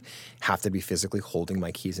OCD, and I have to be physically holding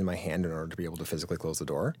my keys in my hand in order to be able to physically close the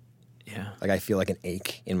door. Yeah. Like I feel like an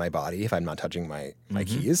ache in my body if I'm not touching my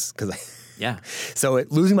keys, Yeah. so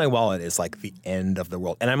losing my wallet is like the end of the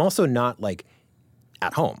world. And I'm also not like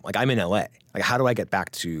at home. Like I'm in LA. Like how do I get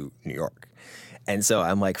back to New York? And so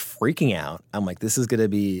I'm like freaking out. I'm like, this is going to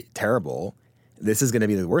be terrible. This is going to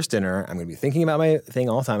be the worst dinner. I'm going to be thinking about my thing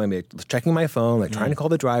all the time. I'm going to be checking my phone, like trying to call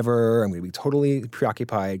the driver. I'm going to be totally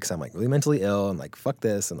preoccupied because I'm like really mentally ill. I'm like, fuck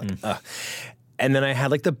this. And like, ugh. And then I had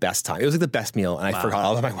like the best time. It was like the best meal, and I forgot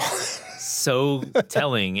all about my wallet. So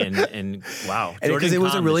telling and wow. Because it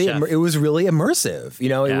was Kahn, really the chef. it was really immersive. It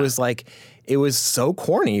Yeah. was like it was so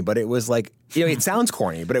corny, but it was like it sounds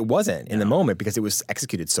corny, but it wasn't in the moment because it was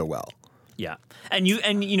executed so well. Yeah, and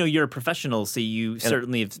you're a professional, so you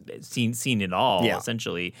certainly have seen it all,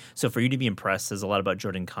 essentially. So for you to be impressed says a lot about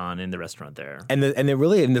Jordan Kahn and the restaurant there. And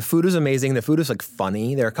the food is amazing. The food is like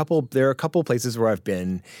funny. There are a couple places where I've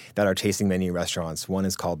been that are tasting menu restaurants. One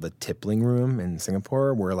is called the Tippling Room in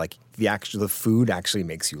Singapore, where like the food actually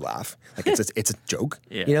makes you laugh. Like it's a joke,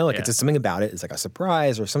 it's just something about it. It's like a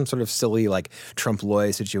surprise or some sort of silly like trompe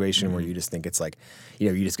l'oeil situation where you just think it's like,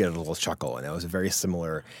 you just get a little chuckle. And it was very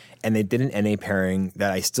similar. And they did an NA pairing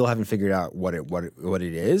that I still haven't figured out what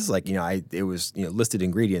it is. Like, it was listed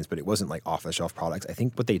ingredients, but it wasn't like off the shelf products. I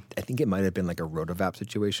think it might have been like a Rotovap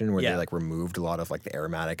situation where they like removed a lot of like the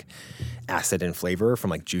aromatic acid and flavor from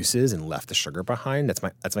like juices and left the sugar behind.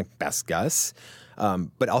 That's my best guess.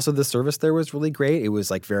 But also the service there was really great. It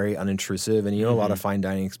was like very unintrusive, and a lot of fine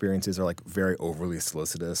dining experiences are like very overly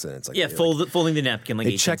solicitous, and it's like folding the napkin like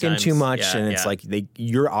they check in too much, and it's like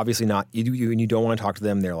you're obviously not you don't want to talk to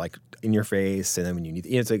them. They're like in your face, and then when you need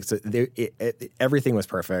it's like everything was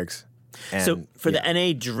perfect. And, so for the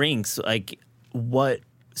NA drinks, like what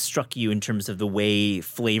struck you in terms of the way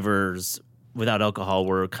flavors without alcohol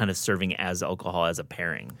were kind of serving as alcohol as a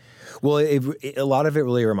pairing? Well, a lot of it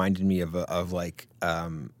really reminded me of like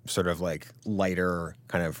sort of like lighter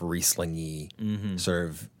kind of Riesling-y sort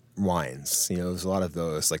of wines. There was a lot of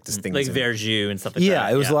those like distinctive, like Verjus and stuff like that. Yeah,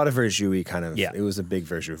 it was a lot of Verjus-y kind of. Yeah. It was a big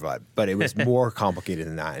Verjus vibe, but it was more complicated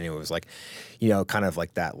than that, and it was like, kind of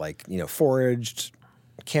like that, like foraged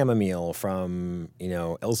chamomile from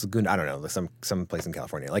El Segundo. I don't know, some place in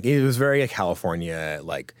California. Like it was very like California,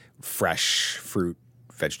 like fresh fruit,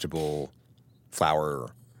 vegetable,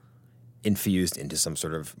 flour infused into some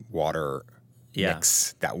sort of water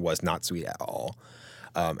mix that was not sweet at all,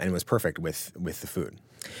 and it was perfect with the food.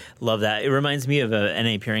 Love that. It reminds me of a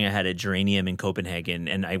NA pairing I had at Geranium in Copenhagen,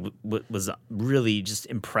 and I was really just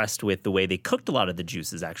impressed with the way they cooked a lot of the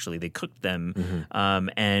juices, actually. They cooked them,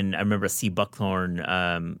 and I remember a sea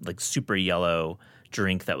buckthorn, like super yellow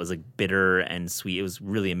drink that was like bitter and sweet. It was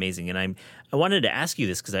really amazing. And I wanted to ask you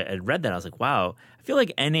this because I read that. I was like, wow, I feel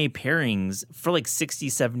like NA pairings for like $60,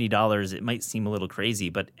 $70, it might seem a little crazy,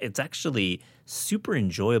 but it's actually super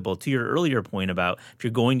enjoyable. To your earlier point about if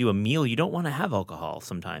you're going to a meal, you don't want to have alcohol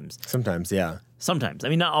sometimes. Sometimes, yeah. Sometimes. I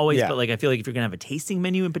mean, not always, but like I feel like if you're going to have a tasting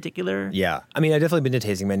menu in particular. Yeah. I mean, I've definitely been to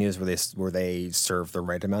tasting menus where they serve the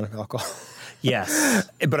right amount of alcohol. Yes.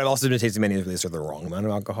 But I've also been to tasting menus where they serve the wrong amount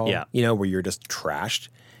of alcohol. Yeah. Where you're just trashed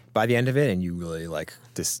by the end of it, and you really like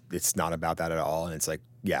this. It's not about that at all, and it's like,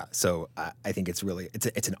 yeah. So I think it's really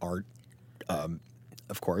it's an art,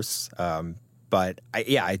 of course. But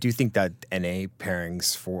I do think that NA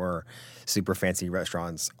pairings for super fancy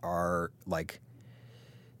restaurants are like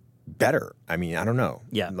better. I mean, I don't know.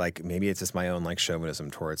 Yeah. Like maybe it's just my own like chauvinism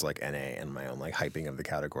towards like NA and my own like hyping of the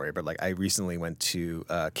category. But like I recently went to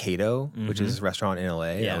Cato, which is a restaurant in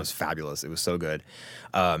LA. Yeah. It was fabulous. It was so good.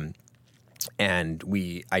 And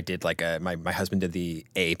I did like my husband did the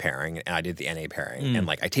A pairing and I did the NA pairing. And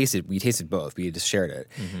like we tasted both. We just shared it.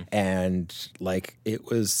 And like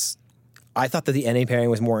I thought that the NA pairing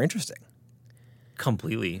was more interesting.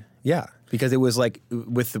 Completely. Yeah, because it was like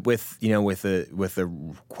with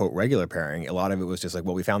the quote regular pairing, a lot of it was just like,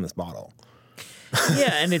 well, we found this bottle.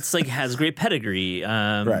 Yeah, and it's like has great pedigree.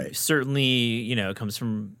 Right. Certainly, it comes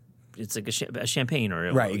from it's like a champagne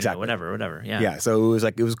or right, exactly. Whatever. Yeah. Yeah. So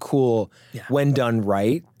it was cool when done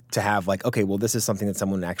right to have like, okay, well, this is something that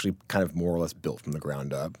someone actually kind of more or less built from the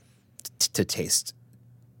ground up to taste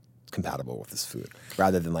compatible with this food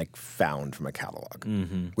rather than like found from a catalog,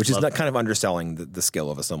 which is not kind of underselling the skill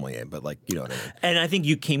of a sommelier, but like, you know what I mean? And I think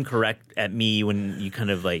you came correct at me when you kind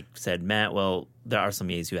of like said, Matt, well, there are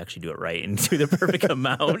sommeliers who actually do it right and do the perfect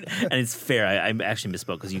amount. And it's fair. I actually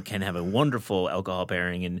misspoke because you can have a wonderful alcohol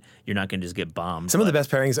pairing and you're not going to just get bombed. Some of the best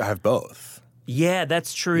pairings have both. Yeah,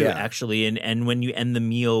 that's true, actually. And when you end the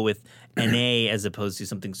meal with NA as opposed to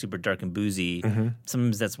something super dark and boozy,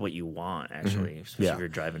 sometimes that's what you want, actually, especially if you're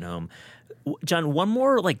driving home. John, one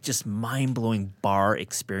more like just mind-blowing bar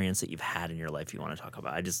experience that you've had in your life you want to talk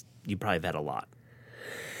about. You probably have had a lot.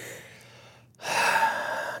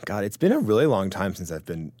 God, it's been a really long time since I've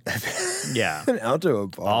been out to a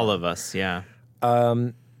bar. All of us, yeah.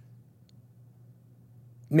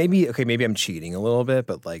 Maybe I'm cheating a little bit,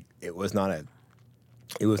 but like it was not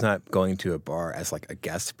going to a bar as like a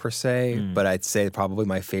guest per se, but I'd say probably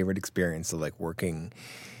my favorite experience of like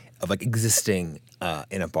existing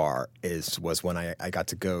in a bar was when I got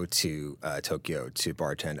to go to Tokyo to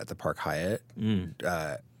bartend at the Park Hyatt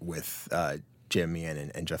with Jim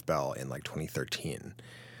Meehan and Jeff Bell in like 2013.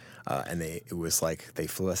 And it was like they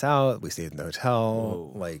flew us out. We stayed in the hotel.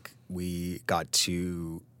 Whoa. Like we got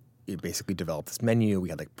to basically developed this menu. We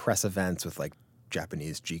had like press events with like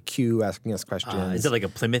Japanese GQ asking us questions. Is it like a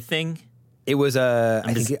Plymouth thing? It was I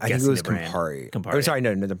think it was the brand. Campari. Campari. Oh, sorry,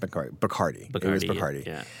 no, Bacardi. Bacardi. It was Bacardi.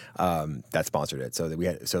 Yeah. That sponsored it. So that we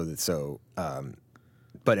had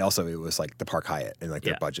but also it was like the Park Hyatt and like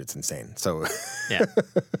their budget's insane. So Yeah.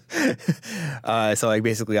 so I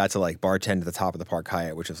basically got to like bartend at the top of the Park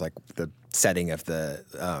Hyatt, which is like the setting of the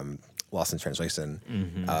Lost in Translation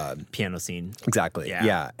Piano scene. Exactly.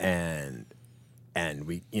 Yeah. And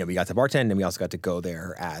we got to bartend, and we also got to go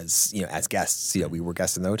there as guests. We were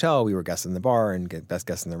guests in the hotel, we were guests in the bar, and best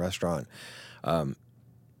guests in the restaurant. And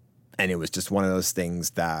it was just one of those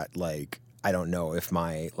things that like I don't know if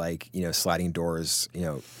my sliding doors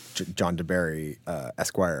John deBary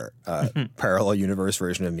Esquire parallel universe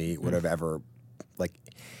version of me would have ever like.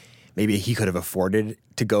 Maybe he could have afforded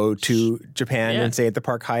to go to Japan and stay at the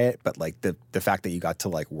Park Hyatt, but like the fact that you got to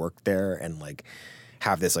like work there and like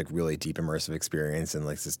have this like really deep immersive experience and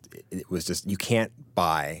like it was just you can't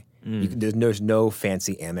buy. There's no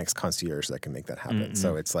fancy Amex concierge that can make that happen.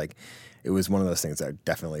 So it's like it was one of those things that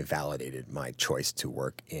definitely validated my choice to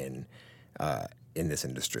work in this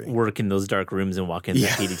industry. Work in those dark rooms and walk in the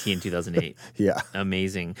KDT in 2008. Yeah,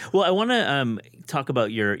 amazing. Well, I want to talk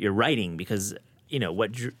about your writing because.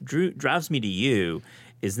 What drives me to you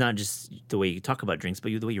is not just the way you talk about drinks,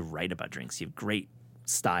 but the way you write about drinks. You have great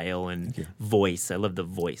style and voice. I love the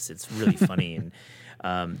voice. It's really funny.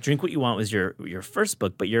 And Drink What You Want was your first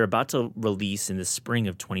book, but you're about to release in the spring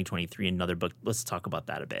of 2023 another book. Let's talk about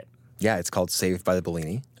that a bit. Yeah, it's called Saved by the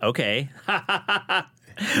Bellini. Okay.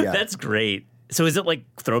 That's great. So is it like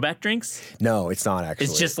throwback drinks? No, it's not actually.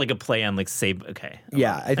 It's just like a play on like save. Okay.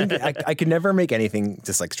 Yeah, I think I could never make anything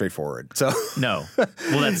just like straightforward. So no.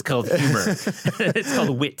 Well, that's called humor. It's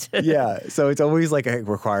called wit. Yeah. So it's always like it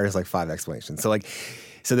requires like 5 explanations. So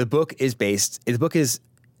the book is based. The book is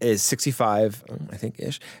 65, I think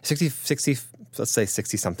ish. 60. Let's say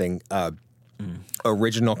 60 something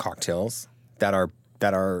original cocktails that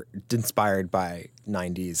are inspired by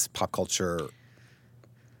 90s pop culture.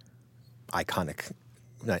 Iconic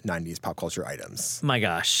 90s pop culture items. My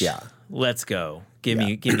gosh. Yeah. Let's go. Give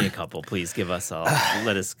me a couple, please. Give us all.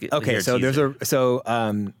 Let us get okay, so there's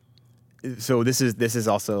so this is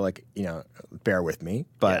also like, bear with me,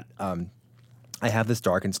 but I have this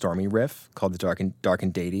dark and stormy riff called the dark and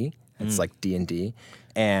datey. It's like D&D,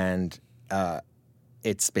 and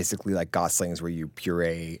it's basically like Goslings where you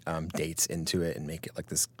puree dates into it and make it like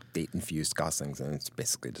this date-infused Goslings, and it's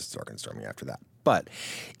basically just dark and stormy after that. But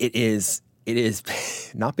it is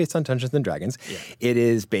not based on Dungeons and Dragons. Yeah. It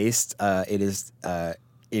is based. It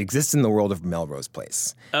exists in the world of Melrose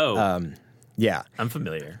Place. Oh, yeah, I'm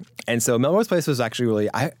familiar. And so Melrose Place was actually really.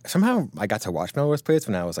 I got to watch Melrose Place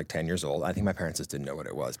when I was like 10 years old. I think my parents just didn't know what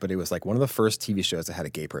it was, but it was like one of the first TV shows that had a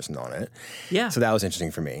gay person on it. Yeah. So that was interesting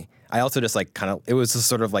for me. I also just like it was just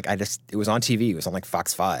sort of like it was on TV. It was on like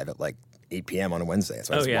Fox 5 at like 8 p.m. on a Wednesday.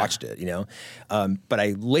 So I just watched it, But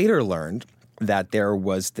I later learned that there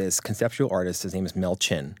was this conceptual artist, his name is Mel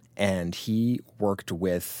Chin, and he worked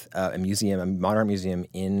with a modern art museum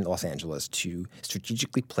in Los Angeles to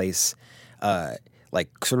strategically place like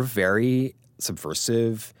sort of very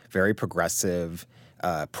subversive, very progressive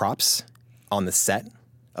props on the set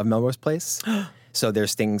of Melrose Place. So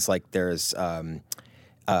there's things like there's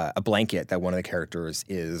a blanket that one of the characters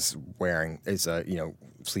is wearing,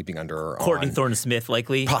 sleeping under. Courtney Thorne Smith,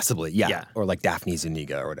 likely? Possibly, yeah. Or like Daphne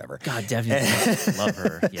Zuniga or whatever. God, Daphne Zuniga. Love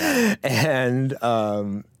her, yeah. And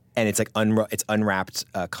it's like it's unwrapped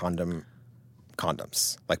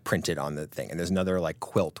condoms, like printed on the thing. And there's another like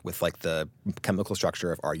quilt with like the chemical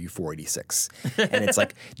structure of RU-486. And it's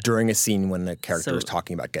like during a scene when the character is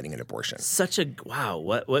talking about getting an abortion. Such a, wow,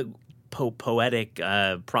 what poetic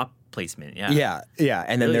prop placement, yeah. Yeah.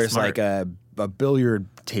 And then really there's smart. like a billiard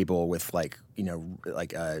table with like,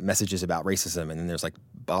 messages about racism. And then there's like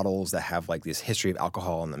bottles that have like this history of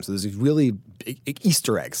alcohol in them. So there's these really big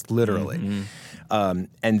Easter eggs, literally. Mm-hmm.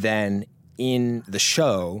 And then in the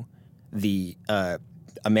show,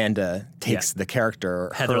 Amanda takes the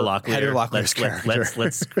character Heather Locklear's character.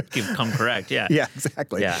 Let's come correct. Yeah. Yeah,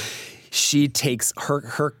 exactly. Yeah. She takes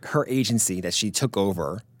her agency that she took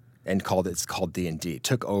over and it's called D&D.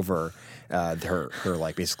 Took over her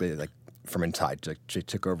like basically like from inside. She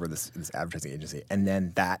took over this advertising agency, and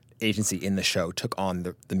then that agency in the show took on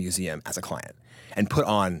the museum as a client and put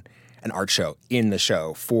on an art show in the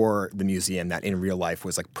show for the museum that in real life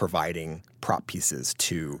was like providing prop pieces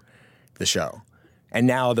to the show. And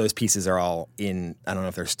now those pieces are all in. I don't know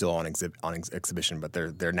if they're still on exhibition, but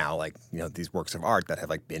they're now like these works of art that have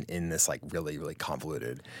like been in this like really really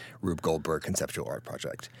convoluted Rube Goldberg conceptual art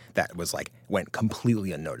project that was like went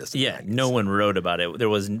completely unnoticed. Yeah, no one wrote about it. There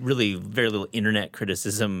was really very little internet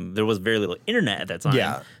criticism. There was very little internet at that time.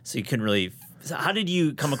 Yeah. So you couldn't really. So how did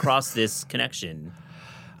you come across this connection?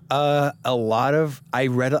 I read a lot of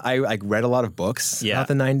books about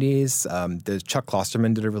the 90s. There's Chuck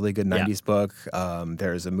Klosterman did a really good 90s book.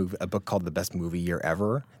 There's a book called The Best Movie Year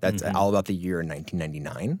Ever. That's all about the year in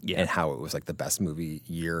 1999 and how it was like the best movie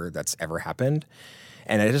year that's ever happened.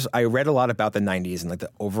 And I read a lot about the 90s and like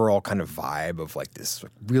the overall kind of vibe of like this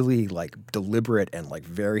really like deliberate and like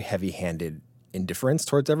very heavy-handed indifference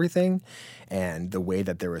towards everything, and the way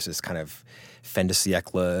that there was this kind of fin de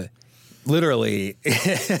siècle literally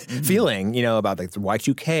feeling, about like the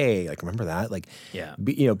Y2K, like remember that? Like,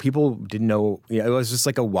 people didn't know, it was just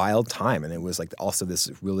like a wild time. And it was like also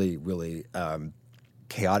this really, really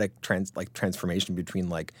chaotic transformation between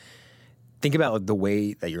like, think about like the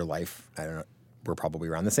way that your life, I don't know, we're probably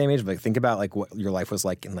around the same age, but like think about like what your life was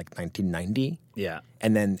like in like 1990. Yeah.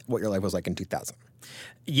 And then what your life was like in 2000.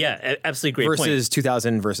 Yeah, absolutely great point. Versus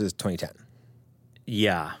 2000 versus 2010.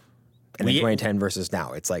 Yeah. And then 2010 versus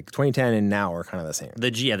now. It's like 2010 and now are kind of the same.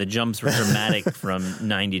 The jumps were dramatic from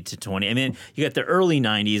 90 to 20. I mean, you got the early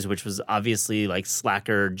 90s, which was obviously like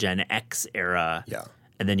slacker Gen X era. Yeah.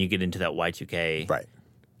 And then you get into that Y2K. Right.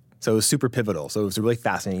 So it was super pivotal. So it was a really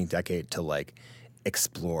fascinating decade to like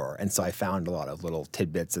explore. And so I found a lot of little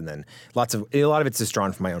tidbits, and then a lot of it's just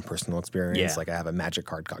drawn from my own personal experience. Yeah. Like I have a magic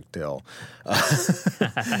card cocktail.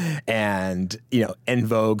 And, En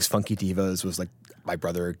Vogue's Funky Divas was like, my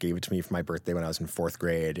brother gave it to me for my birthday when I was in 4th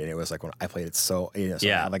grade, and it was like when I played it so I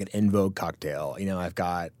have like an En Vogue cocktail. I've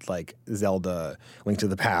got like Zelda, Link to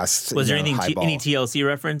the Past. Was there anything any TLC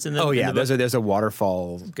reference in the? Oh yeah, there's a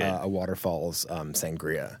waterfalls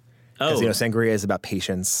sangria. Because sangria is about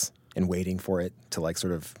patience and waiting for it to like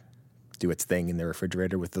sort of do its thing in the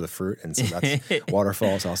refrigerator with the fruit, and so that's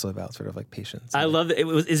waterfall is also about sort of like patience. I love it.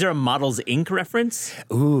 Is there a Models Inc. reference?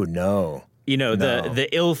 Ooh, no. The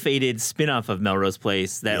ill-fated spin-off of Melrose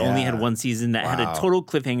Place that only had one season that had a total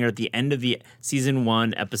cliffhanger at the end of the season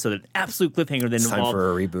 1 episode, an absolute cliffhanger that involved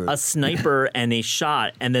for a reboot. A sniper and a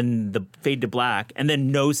shot, and then the fade to black, and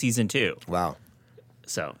then no season 2. Wow.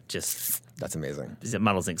 So just... That's amazing.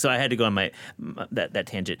 Models Inc. So I had to go on my that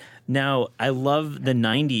tangent. Now, I love the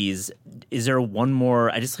 90s. Is there one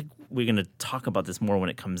more... we're going to talk about this more when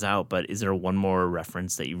it comes out, but is there one more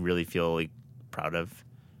reference that you really feel like proud of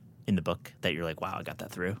in the book that you're like, wow, I got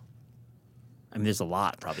that through? I mean, there's a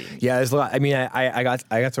lot probably. Yeah, there's a lot. I mean, I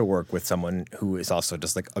got to work with someone who is also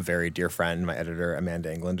just like a very dear friend, my editor,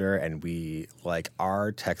 Amanda Englander, and we like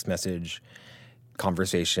our text message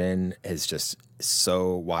conversation is just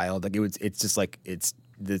so wild. Like it's just like it's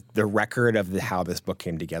the record of how this book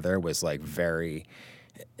came together was like very,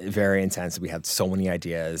 very intense. We had so many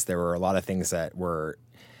ideas. There were a lot of things that were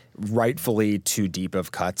rightfully too deep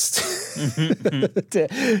of cuts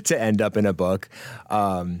to end up in a book.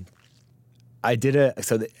 I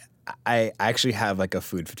actually have like a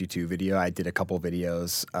Food 52 video. I did a couple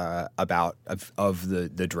videos about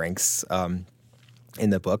the drinks in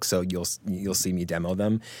the book, so you'll see me demo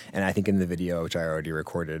them. And I think in the video, which I already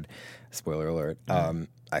recorded, spoiler alert,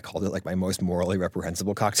 I called it like my most morally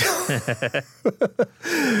reprehensible cocktail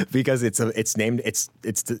because it's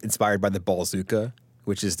inspired by the Balzuka,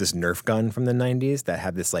 which is this Nerf gun from the 90s that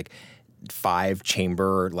had this like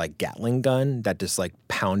 5-chamber like Gatling gun that just like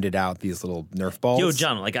pounded out these little Nerf balls. Yo,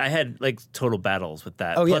 John, like I had like total battles with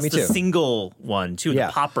that. Oh yeah, plus me the too. Single one too, the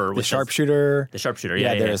popper, the sharpshooter. The sharpshooter,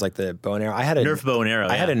 yeah. There's like the bow and arrow. I had a Nerf bow and arrow.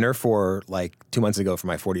 I had a Nerf war like 2 months ago for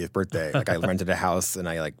my 40th birthday. Like I rented a house and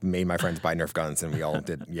I like made my friends buy Nerf guns and we all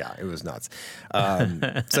did. Yeah, it was nuts.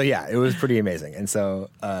 So yeah, it was pretty amazing. And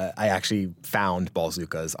so I actually found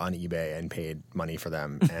Balzukas on eBay and paid money for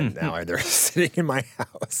them, and now they're sitting in my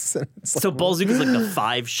house. So Balzuka's like the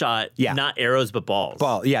 5-shot, not arrows but balls.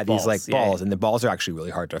 These like balls, and the balls are actually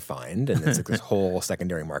really hard to find, and it's like this whole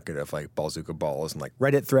secondary market of like Balzuka balls and like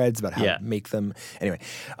Reddit threads about how to make them. Anyway,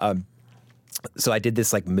 so I did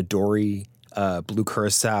this like Midori blue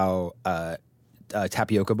curacao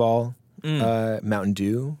tapioca ball Mountain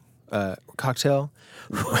Dew cocktail.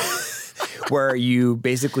 Where you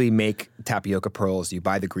basically make tapioca pearls. You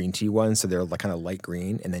buy the green tea ones, so they're like kind of light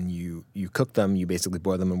green, and then you cook them. You basically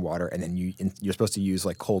boil them in water, and then you're supposed to use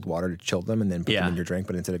like cold water to chill them, and then put them in your drink.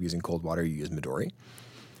 But instead of using cold water, you use Midori.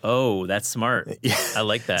 Oh, that's smart. Yeah. I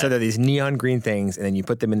like that. So they're these neon green things, and then you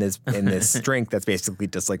put them in this drink that's basically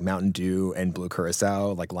just like Mountain Dew and blue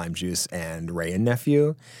curacao, like lime juice and Ray and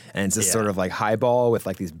Nephew, and it's this sort of like highball with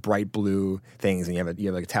like these bright blue things, and you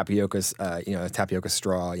have like a tapioca straw,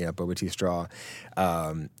 boba tea straw,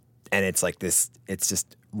 and it's like this. It's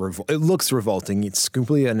just it looks revolting. It's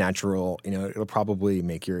completely unnatural. It'll probably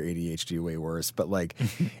make your ADHD way worse, but like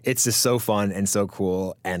it's just so fun and so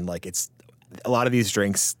cool, and like it's. A lot of these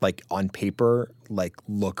drinks, like on paper, like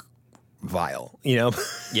look vile,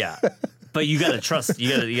 Yeah, but you gotta trust. You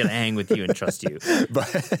gotta hang with you and trust you.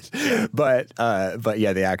 But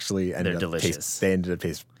yeah, they actually They're delicious. They ended up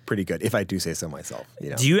taste pretty good, if I do say so myself.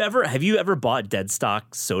 Have you ever bought dead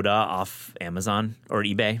stock soda off Amazon or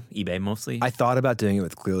eBay? eBay mostly. I thought about doing it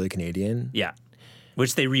with Clearly Canadian. Yeah.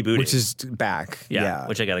 Which they rebooted. Which is back. Yeah.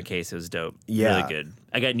 Which I got a case. It was dope. Yeah. Really good.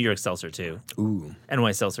 I got New York Seltzer too. Ooh.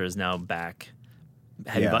 NY Seltzer is now back.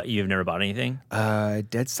 You've never bought anything?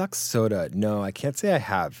 Dead stock soda. No, I can't say I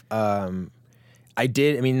have. I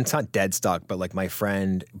did. I mean, it's not dead stock, but like my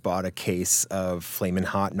friend bought a case of Flamin'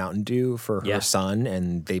 Hot Mountain Dew for her son,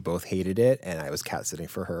 and they both hated it. And I was cat sitting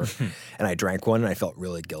for her, and I drank one, and I felt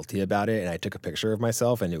really guilty about it. And I took a picture of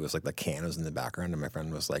myself, and it was like the can was in the background, and my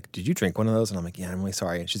friend was like, "Did you drink one of those?" And I'm like, "Yeah, I'm really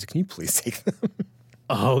sorry." And she's like, "Can you please take them?"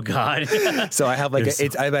 Oh God! So I have like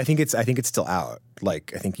I think it's still out.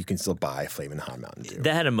 Like I think you can still buy Flamin' Hot Mountain Dew.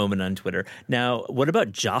 That had a moment on Twitter. Now, what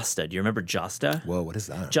about Josta? Do you remember Josta? Whoa, what is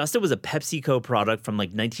that? Josta was a PepsiCo product from like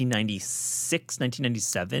 1996,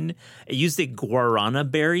 1997. It used a guarana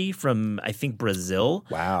berry from I think Brazil.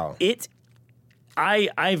 Wow.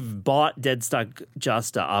 I've bought dead stock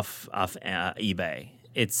Josta off eBay.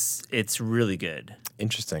 It's really good.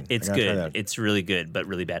 Interesting. It's good. It's really good, but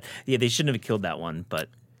really bad. Yeah, they shouldn't have killed that one, but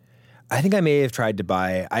I think I may have tried to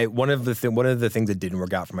buy. One of the things that didn't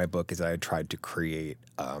work out for my book is I tried to create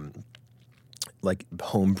like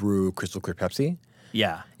homebrew crystal clear Pepsi.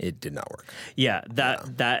 Yeah, it did not work. Yeah,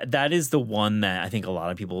 that is the one that I think a lot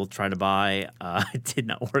of people try to buy. It did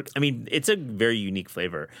not work. I mean, it's a very unique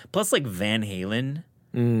flavor. Plus, like Van Halen.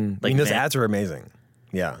 Those ads are amazing.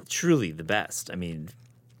 Yeah, truly the best. I mean,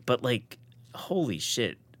 but like. Holy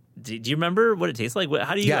shit. Do you remember what it tastes like?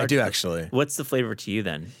 How do you? Yeah, I do actually. What's the flavor to you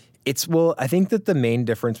then? I think that the main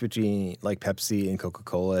difference between like Pepsi and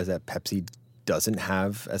Coca-Cola is that Pepsi doesn't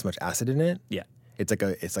have as much acid in it. Yeah. It's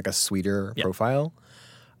like a sweeter profile.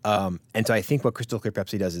 And so I think what Crystal Clear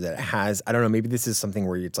Pepsi does is that it has, I don't know, maybe this is something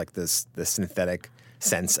where it's like this synthetic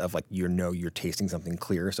sense of like, you're tasting something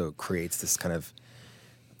clear. So it creates this kind of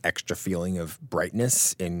extra feeling of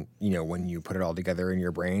brightness in, when you put it all together in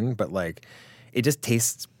your brain. But like, it just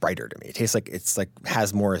tastes brighter to me. It tastes like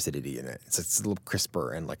has more acidity in it. It's a little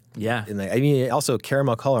crisper and like, yeah. And like, I mean, also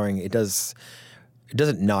caramel coloring, it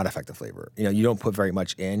doesn't not affect the flavor. You don't put very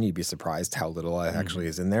much in. You'd be surprised how little actually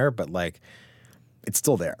is in there, but like, it's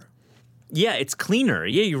still there. Yeah, it's cleaner.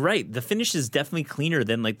 Yeah, you're right. The finish is definitely cleaner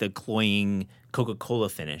than like the cloying Coca-Cola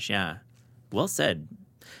finish. Yeah. Well said.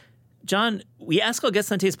 John, we ask all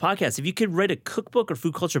guests on Taste Podcast if you could write a cookbook or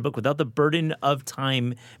food culture book without the burden of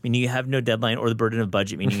time, meaning you have no deadline, or the burden of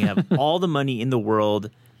budget, meaning you have all the money in the world.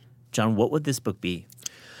 John, what would this book be?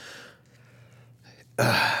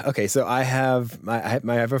 Okay, so I have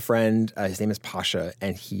a friend. His name is Pasha,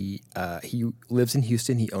 and he lives in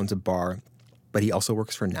Houston. He owns a bar, but he also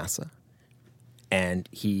works for NASA, and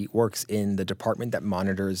he works in the department that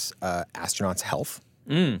monitors astronauts' health.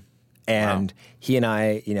 And he and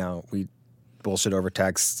I, we bullshit over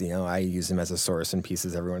text. I use him as a source in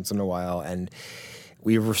pieces every once in a while, and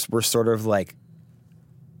we're sort of like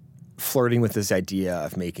flirting with this idea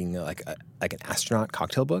of making like an astronaut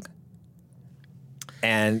cocktail book.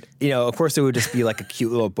 And, of course it would just be like a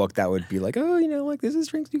cute little book that would be like, oh, like this is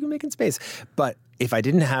drinks you can make in space. But if I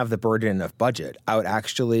didn't have the burden of budget, I would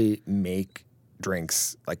actually make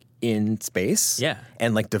drinks like in space. Yeah.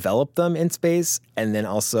 And like develop them in space. And then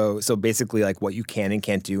also, so basically like what you can and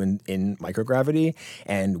can't do in microgravity,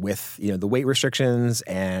 and with, the weight restrictions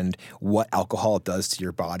and what alcohol does to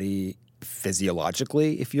your body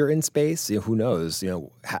physiologically if you're in space. Who knows? I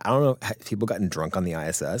don't know. Have people gotten drunk on the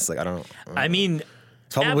ISS? Like, I don't know. I mean,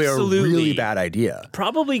 it's probably absolutely. a really bad idea.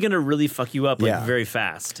 Probably going to really fuck you up very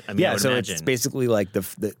fast. I mean, I would imagine. It's basically like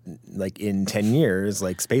the like in 10 years,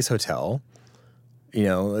 like Space Hotel.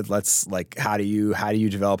 Let's like how do you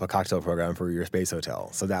develop a cocktail program for your space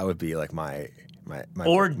hotel? So that would be like my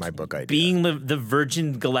my book idea. Being the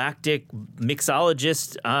Virgin Galactic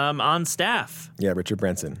mixologist on staff. Yeah, Richard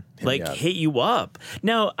Branson. Hit you up.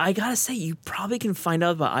 Now, I gotta say, you probably can find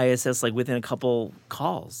out about ISS like within a couple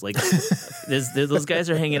calls. Like, those guys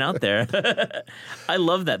are hanging out there. I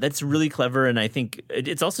love that. That's really clever, and I think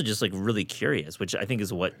it's also just like really curious, which I think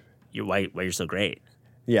is why you're so great.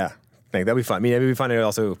 Yeah, I think that'd be fun. I mean, it'd be fun. It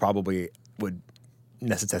also probably would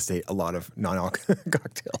necessitate a lot of non-alcohol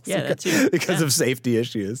cocktails. Yeah, that too. Because of safety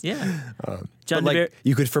issues. Yeah. John, but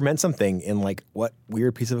you could ferment something in what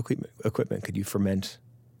weird piece of equipment could you ferment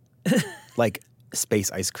like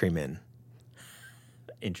space ice cream in?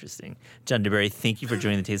 Interesting. John deBary, thank you for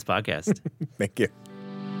joining the Taste Podcast. Thank you.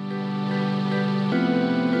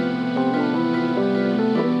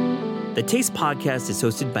 The Taste Podcast is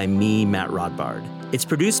hosted by me, Matt Rodbard. It's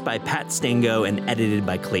produced by Pat Stango and edited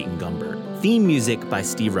by Clayton Gumbert. Theme music by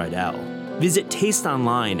Steve Rydell. Visit Taste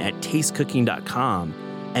online at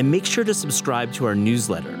tastecooking.com and make sure to subscribe to our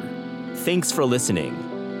newsletter. Thanks for listening.